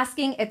friend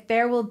asking if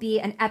there will be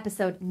an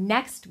episode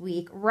next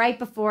week, right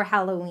before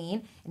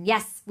Halloween. And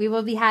yes, we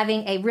will be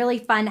having a really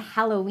fun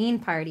Halloween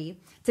party.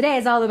 Today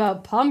is all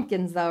about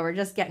pumpkins, though. We're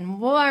just getting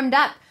warmed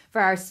up for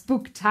our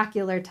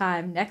spooktacular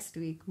time next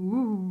week.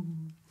 Ooh.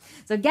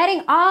 So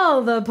getting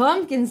all the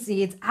pumpkin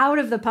seeds out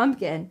of the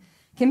pumpkin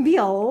can be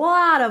a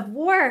lot of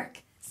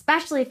work,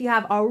 especially if you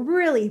have a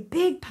really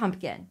big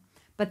pumpkin.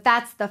 But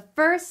that's the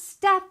first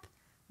step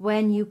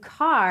when you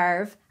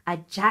carve a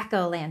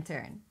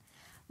jack-o'-lantern.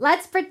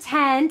 Let's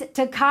pretend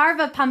to carve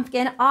a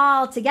pumpkin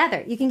all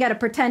together. You can get a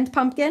pretend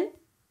pumpkin.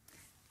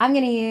 I'm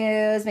going to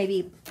use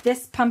maybe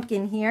this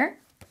pumpkin here.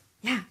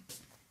 Yeah.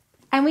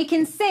 And we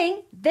can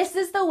sing, "This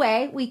is the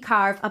way we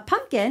carve a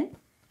pumpkin,"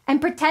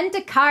 and pretend to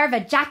carve a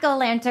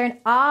jack-o'-lantern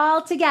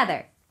all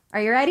together.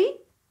 Are you ready?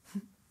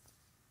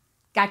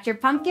 Got your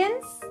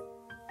pumpkins?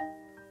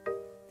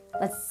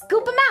 Let's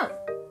scoop them out.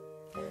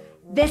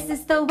 This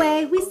is the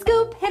way we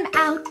scoop him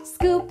out,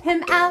 scoop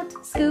him out,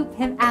 scoop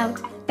him out.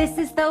 This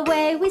is the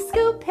way we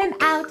scoop him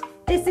out.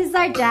 This is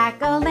our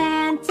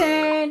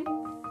jack-o'-lantern.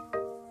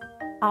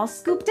 All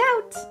scooped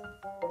out.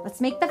 Let's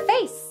make the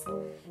face.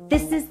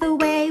 This is the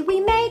way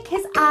we make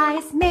his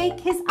eyes, make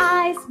his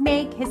eyes,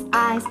 make his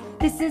eyes.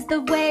 This is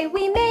the way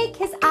we make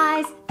his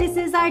eyes. This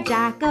is our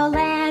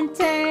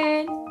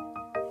jack-o'-lantern.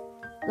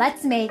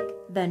 Let's make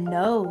the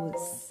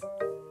nose.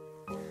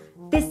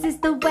 This is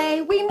the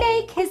way we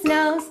make his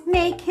nose,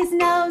 make his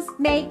nose,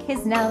 make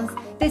his nose.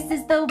 This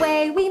is the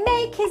way we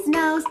make his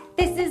nose.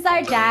 This is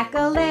our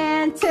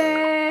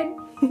jack-o'-lantern.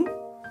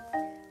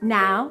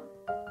 Now,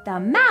 the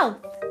mouth.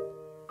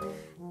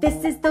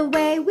 This is the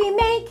way we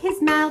make his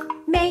mouth,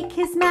 make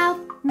his mouth,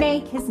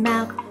 make his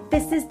mouth.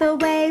 This is the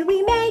way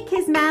we make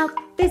his mouth.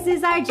 This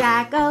is our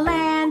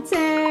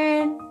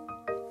jack-o'-lantern.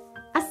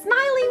 A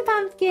smiling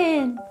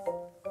pumpkin.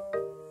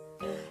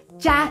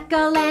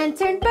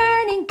 Jack-o'-lantern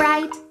burning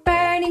bright,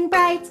 burning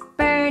bright,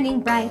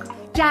 burning bright.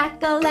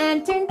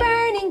 Jack-o'-lantern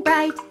burning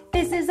bright.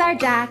 This is our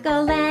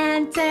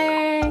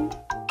jack-o'-lantern.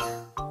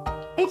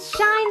 It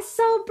shines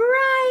so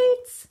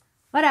bright.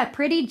 What a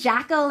pretty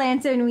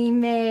jack-o'-lantern we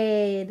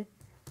made.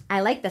 I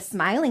like the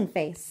smiling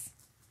face.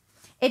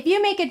 If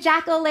you make a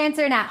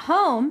jack-o'-lantern at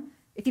home,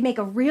 if you make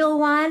a real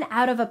one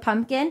out of a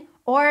pumpkin,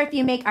 or if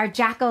you make our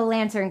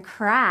jack-o'-lantern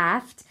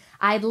craft,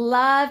 I'd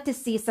love to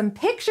see some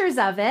pictures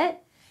of it.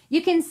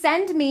 You can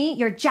send me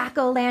your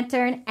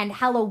jack-o'-lantern and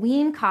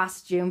Halloween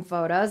costume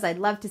photos. I'd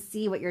love to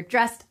see what you're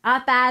dressed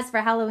up as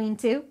for Halloween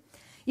too.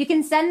 You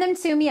can send them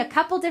to me a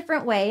couple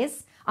different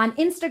ways. On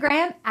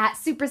Instagram at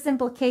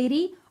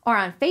SuperSimpleCaitie, or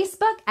on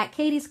Facebook at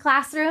Caitie's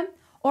Classroom,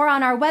 or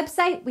on our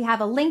website. We have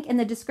a link in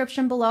the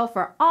description below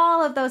for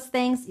all of those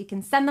things. You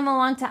can send them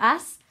along to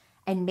us,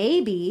 and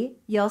maybe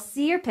you'll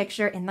see your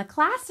picture in the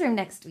classroom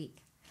next week.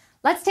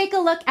 Let's take a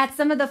look at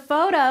some of the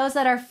photos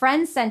that our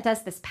friends sent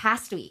us this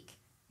past week.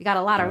 We got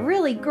a lot of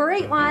really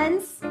great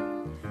ones.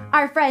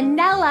 Our friend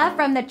Nella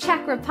from the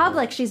Czech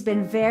Republic, she's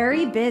been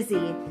very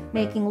busy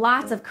making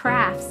lots of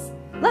crafts.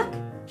 Look,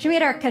 she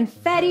made our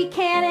confetti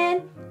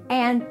cannon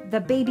and the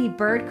baby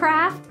bird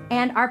craft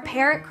and our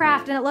parrot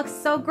craft, and it looks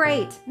so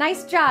great.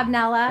 Nice job,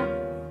 Nella.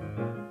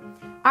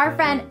 Our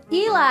friend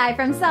Eli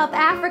from South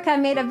Africa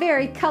made a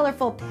very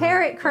colorful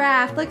parrot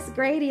craft. Looks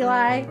great,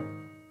 Eli.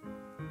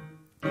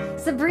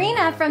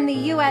 Sabrina from the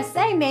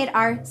USA made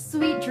our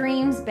Sweet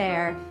Dreams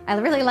bear. I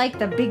really like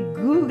the big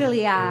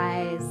googly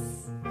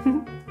eyes.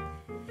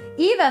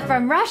 Eva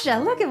from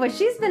Russia, look at what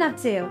she's been up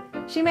to.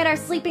 She made our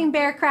sleeping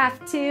bear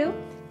craft too,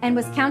 and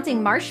was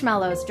counting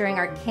marshmallows during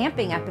our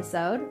camping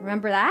episode.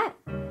 Remember that?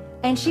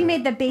 And she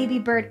made the baby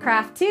bird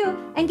craft too,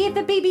 and gave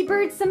the baby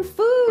bird some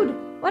food.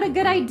 What a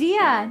good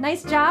idea.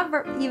 Nice job,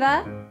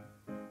 Eva.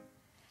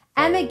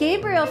 Emma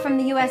Gabriel from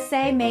the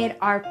USA made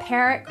our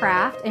parrot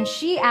craft, and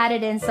she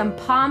added in some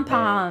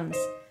pom-poms.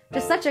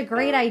 Just such a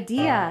great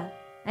idea.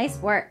 Nice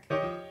work.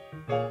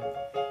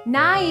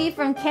 Nai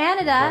from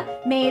Canada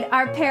made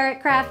our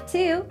parrot craft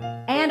too,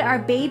 and our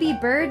baby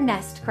bird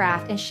nest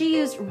craft, and she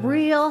used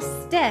real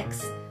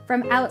sticks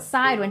from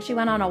outside when she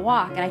went on a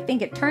walk, and I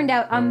think it turned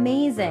out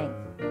amazing.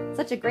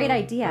 Such a great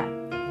idea.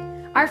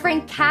 Our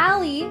friend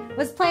Callie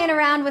was playing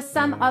around with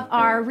some of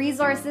our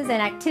resources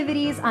and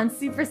activities on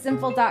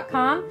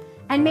supersimple.com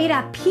and made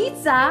a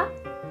pizza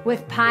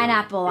with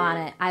pineapple on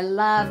it. I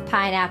love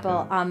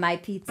pineapple on my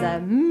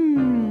pizza.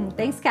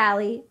 Thanks,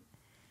 Callie.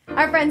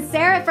 Our friend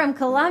Sarah from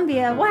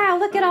Colombia, wow,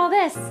 look at all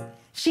this.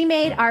 She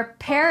made our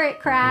parrot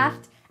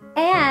craft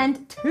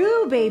and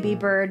 2 baby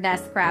bird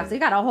nest crafts. So we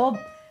got a whole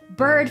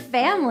bird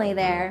family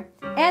there.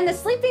 And the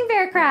sleeping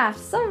bear craft,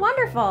 so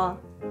wonderful.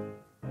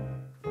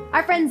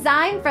 Our friend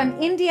Zyme from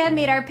India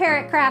made our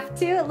parrot craft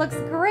too. It looks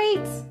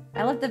great.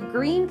 I love the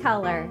green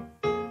color.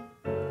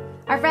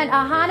 Our friend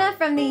Ahana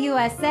from the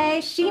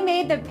USA, she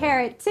made the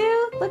parrot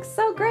too. Looks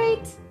so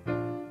great.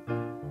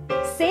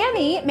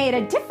 Sammy made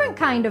a different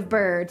kind of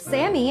bird.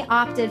 Sammy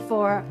opted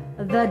for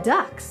the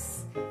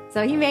ducks.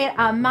 So he made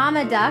a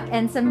mama duck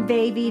and some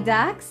baby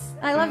ducks.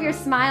 I love your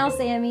smile,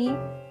 Sammy.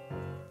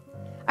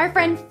 Our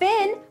friend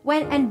Finn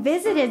went and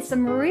visited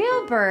some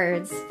real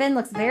birds. Finn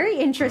looks very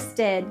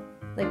interested.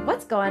 Like,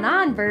 what's going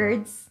on,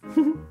 birds?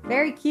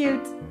 Very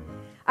cute.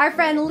 Our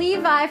friend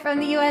Levi from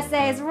the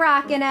USA is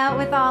rocking out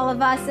with all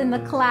of us in the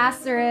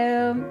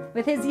classroom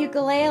with his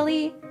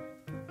ukulele.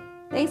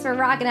 Thanks for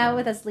rocking out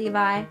with us,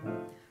 Levi.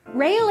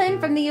 Raylan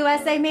from the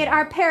USA made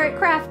our parrot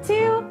craft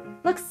too.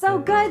 Looks so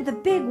good, the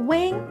big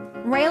wing.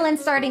 Raylan's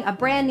starting a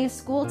brand new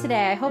school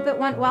today. I hope it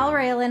went well,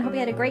 Raylan. Hope you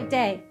had a great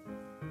day.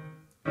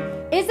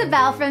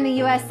 Isabel from the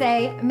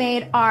USA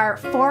made our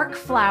fork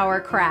flower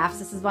crafts.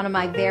 This is one of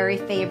my very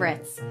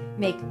favorites.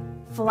 Make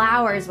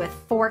flowers with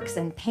forks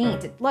and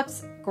paint. It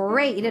looks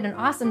great. You did an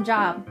awesome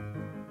job.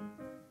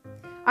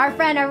 Our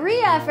friend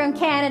Aria from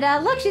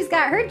Canada, look, she's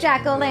got her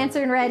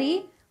jack-o'-lantern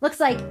ready. Looks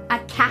like a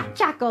cat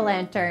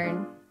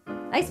jack-o'-lantern.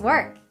 Nice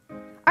work.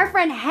 Our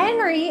friend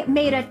Henry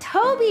made a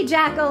Toby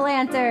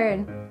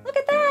jack-o'-lantern. Look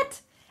at that.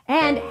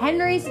 And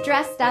Henry's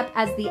dressed up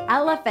as the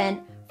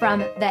elephant from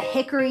the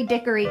Hickory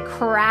Dickory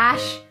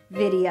Crash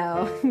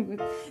video.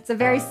 It's a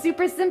very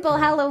super simple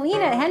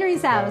Halloween at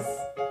Henry's house.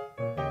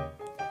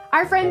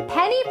 Our friend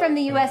Penny from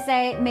the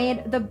USA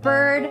made the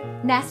bird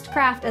nest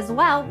craft as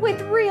well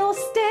with real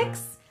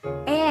sticks.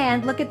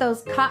 And look at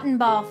those cotton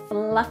ball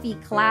fluffy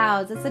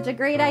clouds. That's such a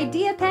great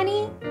idea,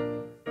 Penny.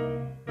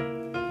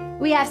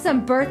 We have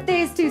some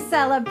birthdays to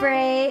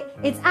celebrate.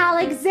 It's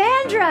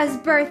Alexandra's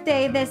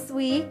birthday this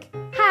week.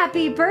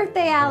 Happy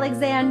birthday,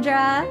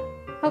 Alexandra.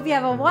 Hope you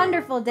have a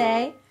wonderful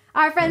day.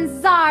 Our friend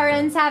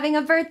Zaren's having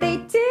a birthday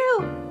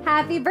too.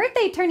 Happy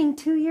birthday, turning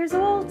 2 years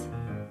old.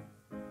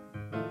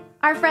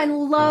 Our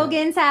friend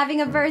Logan's having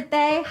a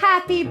birthday.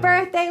 Happy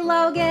birthday,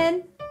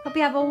 Logan. Hope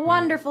you have a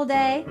wonderful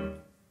day.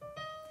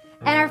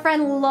 And our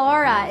friend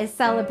Laura is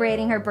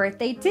celebrating her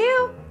birthday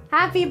too.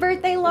 Happy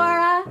birthday,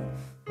 Laura.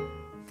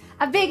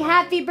 A big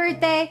happy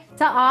birthday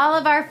to all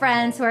of our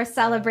friends who are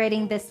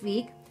celebrating this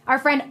week. Our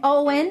friend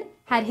Owen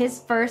had his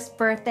first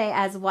birthday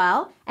as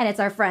well, and it's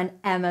our friend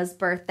Emma's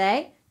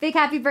birthday. Big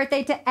happy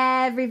birthday to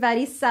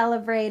everybody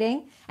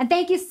celebrating. And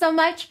thank you so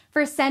much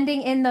for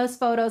sending in those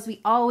photos.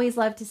 We always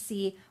love to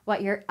see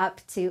what you're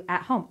up to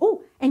at home.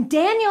 Oh, and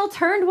Daniel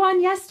turned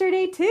 1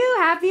 yesterday too.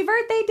 Happy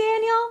birthday,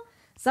 Daniel.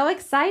 So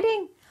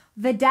exciting.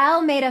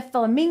 Vidal made a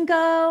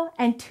flamingo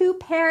and 2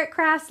 parrot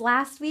crafts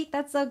last week.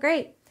 That's so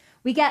great.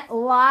 We get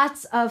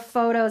lots of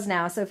photos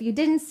now. So if you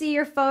didn't see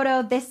your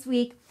photo this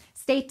week,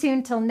 stay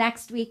tuned till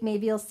next week.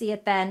 Maybe you'll see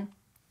it then.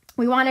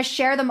 We want to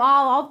share them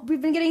all.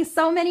 We've been getting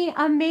so many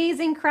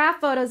amazing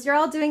craft photos. You're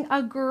all doing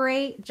a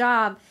great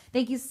job.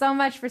 Thank you so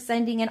much for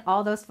sending in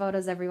all those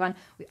photos, everyone.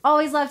 We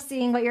always love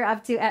seeing what you're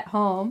up to at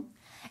home.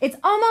 It's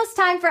almost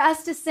time for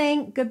us to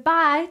sing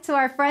goodbye to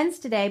our friends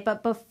today.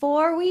 But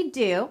before we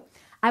do,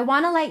 I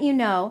want to let you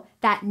know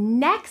that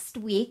next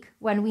week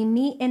when we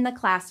meet in the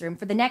classroom,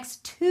 for the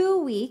next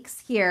 2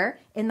 weeks here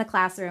in the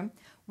classroom,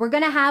 we're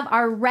going to have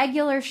our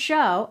regular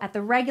show at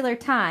the regular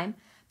time,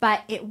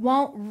 but it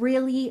won't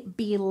really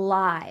be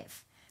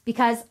live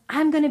because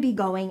I'm going to be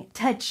going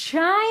to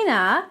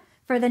China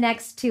for the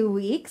next 2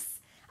 weeks.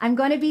 I'm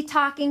going to be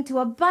talking to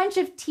a bunch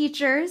of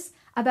teachers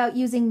about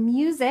using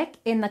music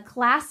in the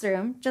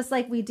classroom, just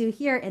like we do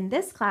here in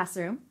this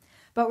classroom.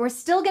 But we're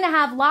still going to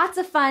have lots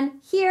of fun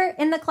here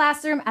in the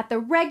classroom at the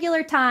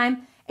regular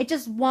time. It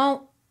just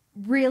won't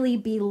really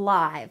be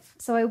live.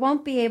 So I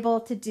won't be able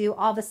to do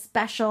all the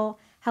special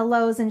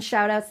hellos and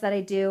shout outs that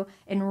I do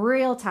in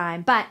real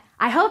time. But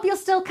I hope you'll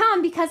still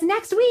come because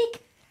next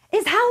week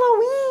is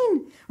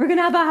Halloween. We're going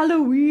to have a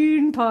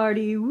Halloween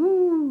party.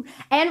 Woo!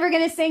 And we're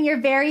going to sing your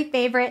very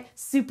favorite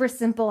super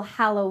simple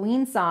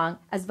Halloween song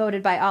as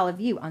voted by all of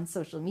you on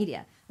social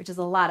media, which is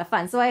a lot of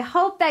fun. So I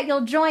hope that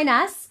you'll join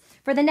us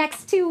for the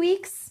next 2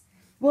 weeks.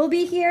 We'll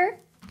be here.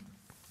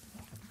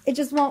 It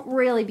just won't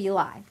really be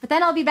live. But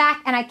then I'll be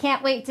back and I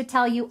can't wait to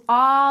tell you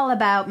all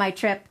about my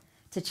trip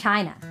to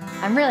China.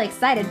 I'm really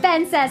excited.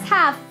 Ben says,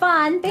 have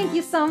fun. Thank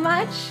you so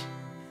much.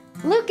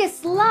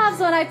 Lucas loves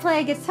when I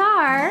play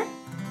guitar.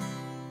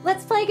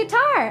 Let's play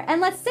guitar and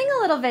let's sing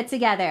a little bit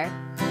together.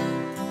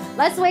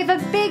 Let's wave a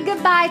big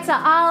goodbye to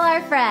all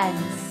our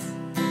friends.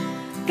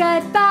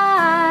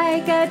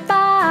 Goodbye,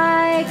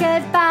 goodbye,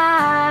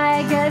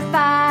 goodbye,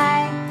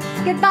 goodbye.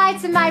 Goodbye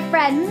to my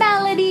friend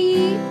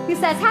Melody, who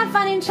says, have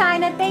fun in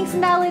China. Thanks,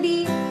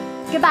 Melody.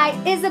 Goodbye,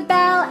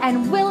 Isabel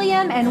and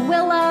William and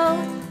Willow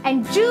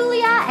and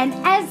Julia and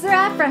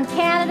Ezra from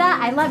Canada.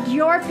 I loved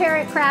your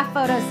parrot craft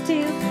photos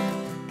too.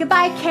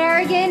 Goodbye,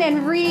 Kerrigan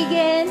and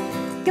Regan.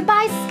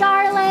 Goodbye,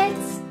 Scarlett.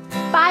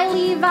 Bye,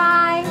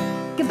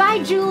 Levi.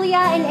 Goodbye, Julia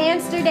in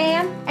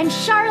Amsterdam and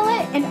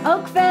Charlotte in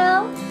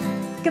Oakville.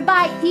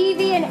 Goodbye,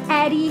 Evie and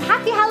Eddie.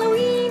 Happy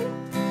Halloween.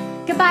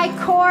 Goodbye,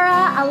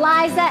 Cora,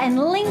 Eliza, and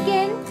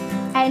Lincoln,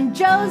 and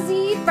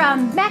Josie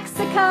from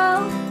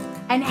Mexico,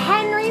 and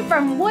Henry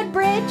from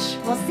Woodbridge.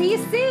 We'll see you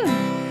soon.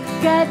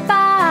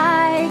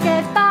 Goodbye,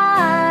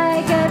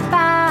 goodbye,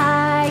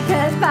 goodbye,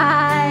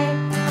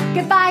 goodbye.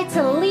 Goodbye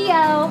to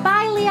Leo.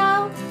 Bye,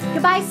 Leo.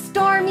 Goodbye,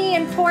 Stormy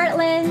in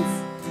Portland.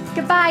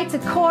 Goodbye to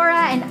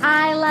Cora and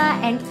Isla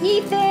and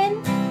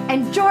Ethan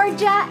and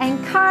Georgia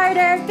and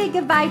Carter. Big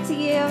goodbye to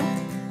you.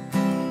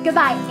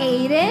 Goodbye,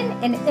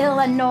 Aiden in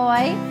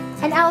Illinois.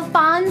 And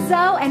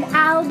Alfonso and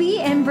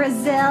Albie in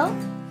Brazil.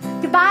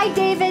 Goodbye,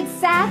 David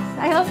Seth.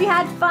 I hope you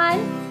had fun.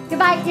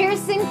 Goodbye,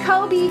 Irson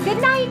Kobe.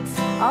 Good night.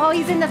 Oh,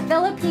 he's in the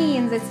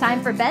Philippines. It's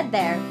time for bed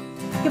there.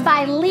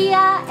 Goodbye,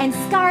 Leah and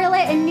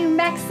Scarlett in New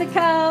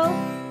Mexico.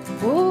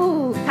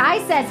 Ooh, Kai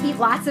says eat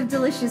lots of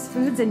delicious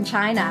foods in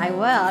China. I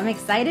will. I'm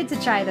excited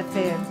to try the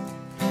food.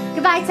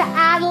 Goodbye to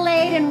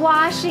Adelaide in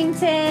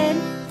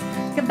Washington.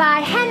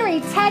 Goodbye,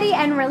 Henry, Teddy,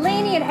 and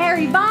Relani in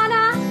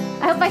Arizona.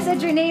 I hope I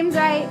said your names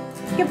right.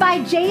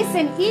 Goodbye,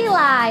 Jason,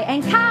 Eli,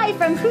 and Kai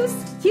from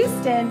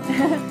Houston.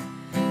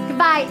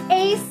 Goodbye,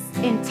 Ace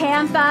in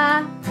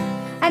Tampa.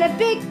 And a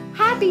big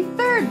happy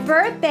 3rd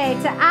birthday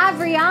to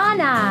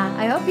Avriana.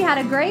 I hope you had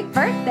a great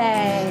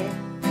birthday.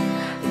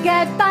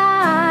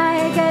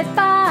 Goodbye,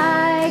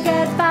 goodbye,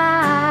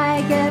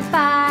 goodbye,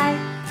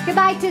 goodbye.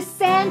 Goodbye to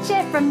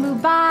Sanchit from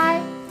Mumbai.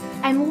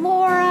 And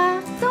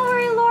Laura. Don't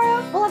worry,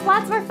 Laura. We'll have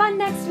lots more fun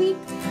next week.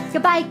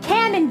 Goodbye,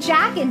 Cam and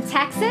Jack in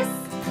Texas.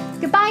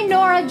 Goodbye,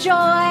 Nora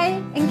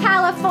Joy in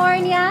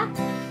California.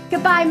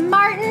 Goodbye,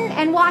 Martin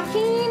and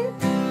Joaquin.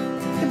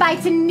 Goodbye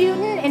to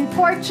Newton in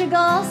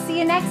Portugal. See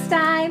you next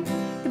time.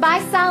 Goodbye,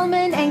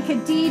 Salman and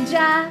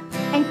Khadija.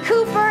 And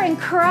Cooper and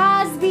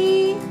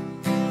Crosby.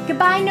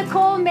 Goodbye,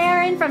 Nicole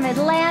Marin from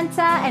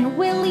Atlanta. And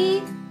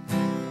Willie.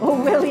 Oh,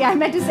 Willie, I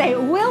meant to say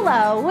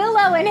Willow.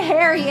 Willow and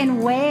Harry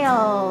in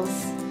Wales.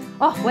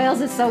 Oh, Wales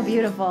is so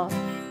beautiful.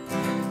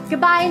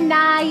 Goodbye,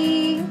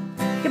 Nai.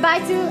 Goodbye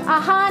to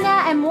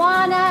Ahana and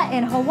Moana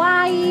in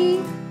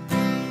Hawaii.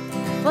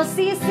 We'll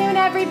see you soon,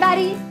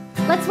 everybody.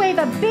 Let's wave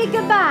a big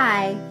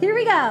goodbye. Here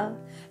we go.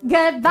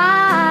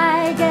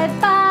 Goodbye,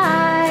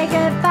 goodbye,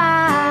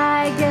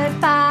 goodbye,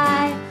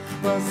 goodbye.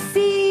 We'll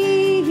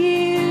see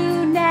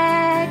you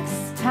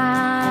next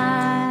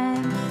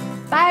time.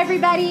 Bye,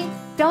 everybody.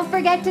 Don't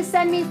forget to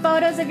send me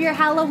photos of your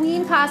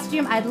Halloween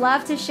costume. I'd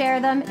love to share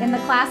them in the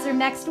classroom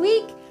next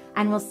week.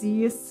 And we'll see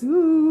you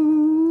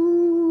soon.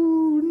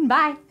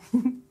 Bye.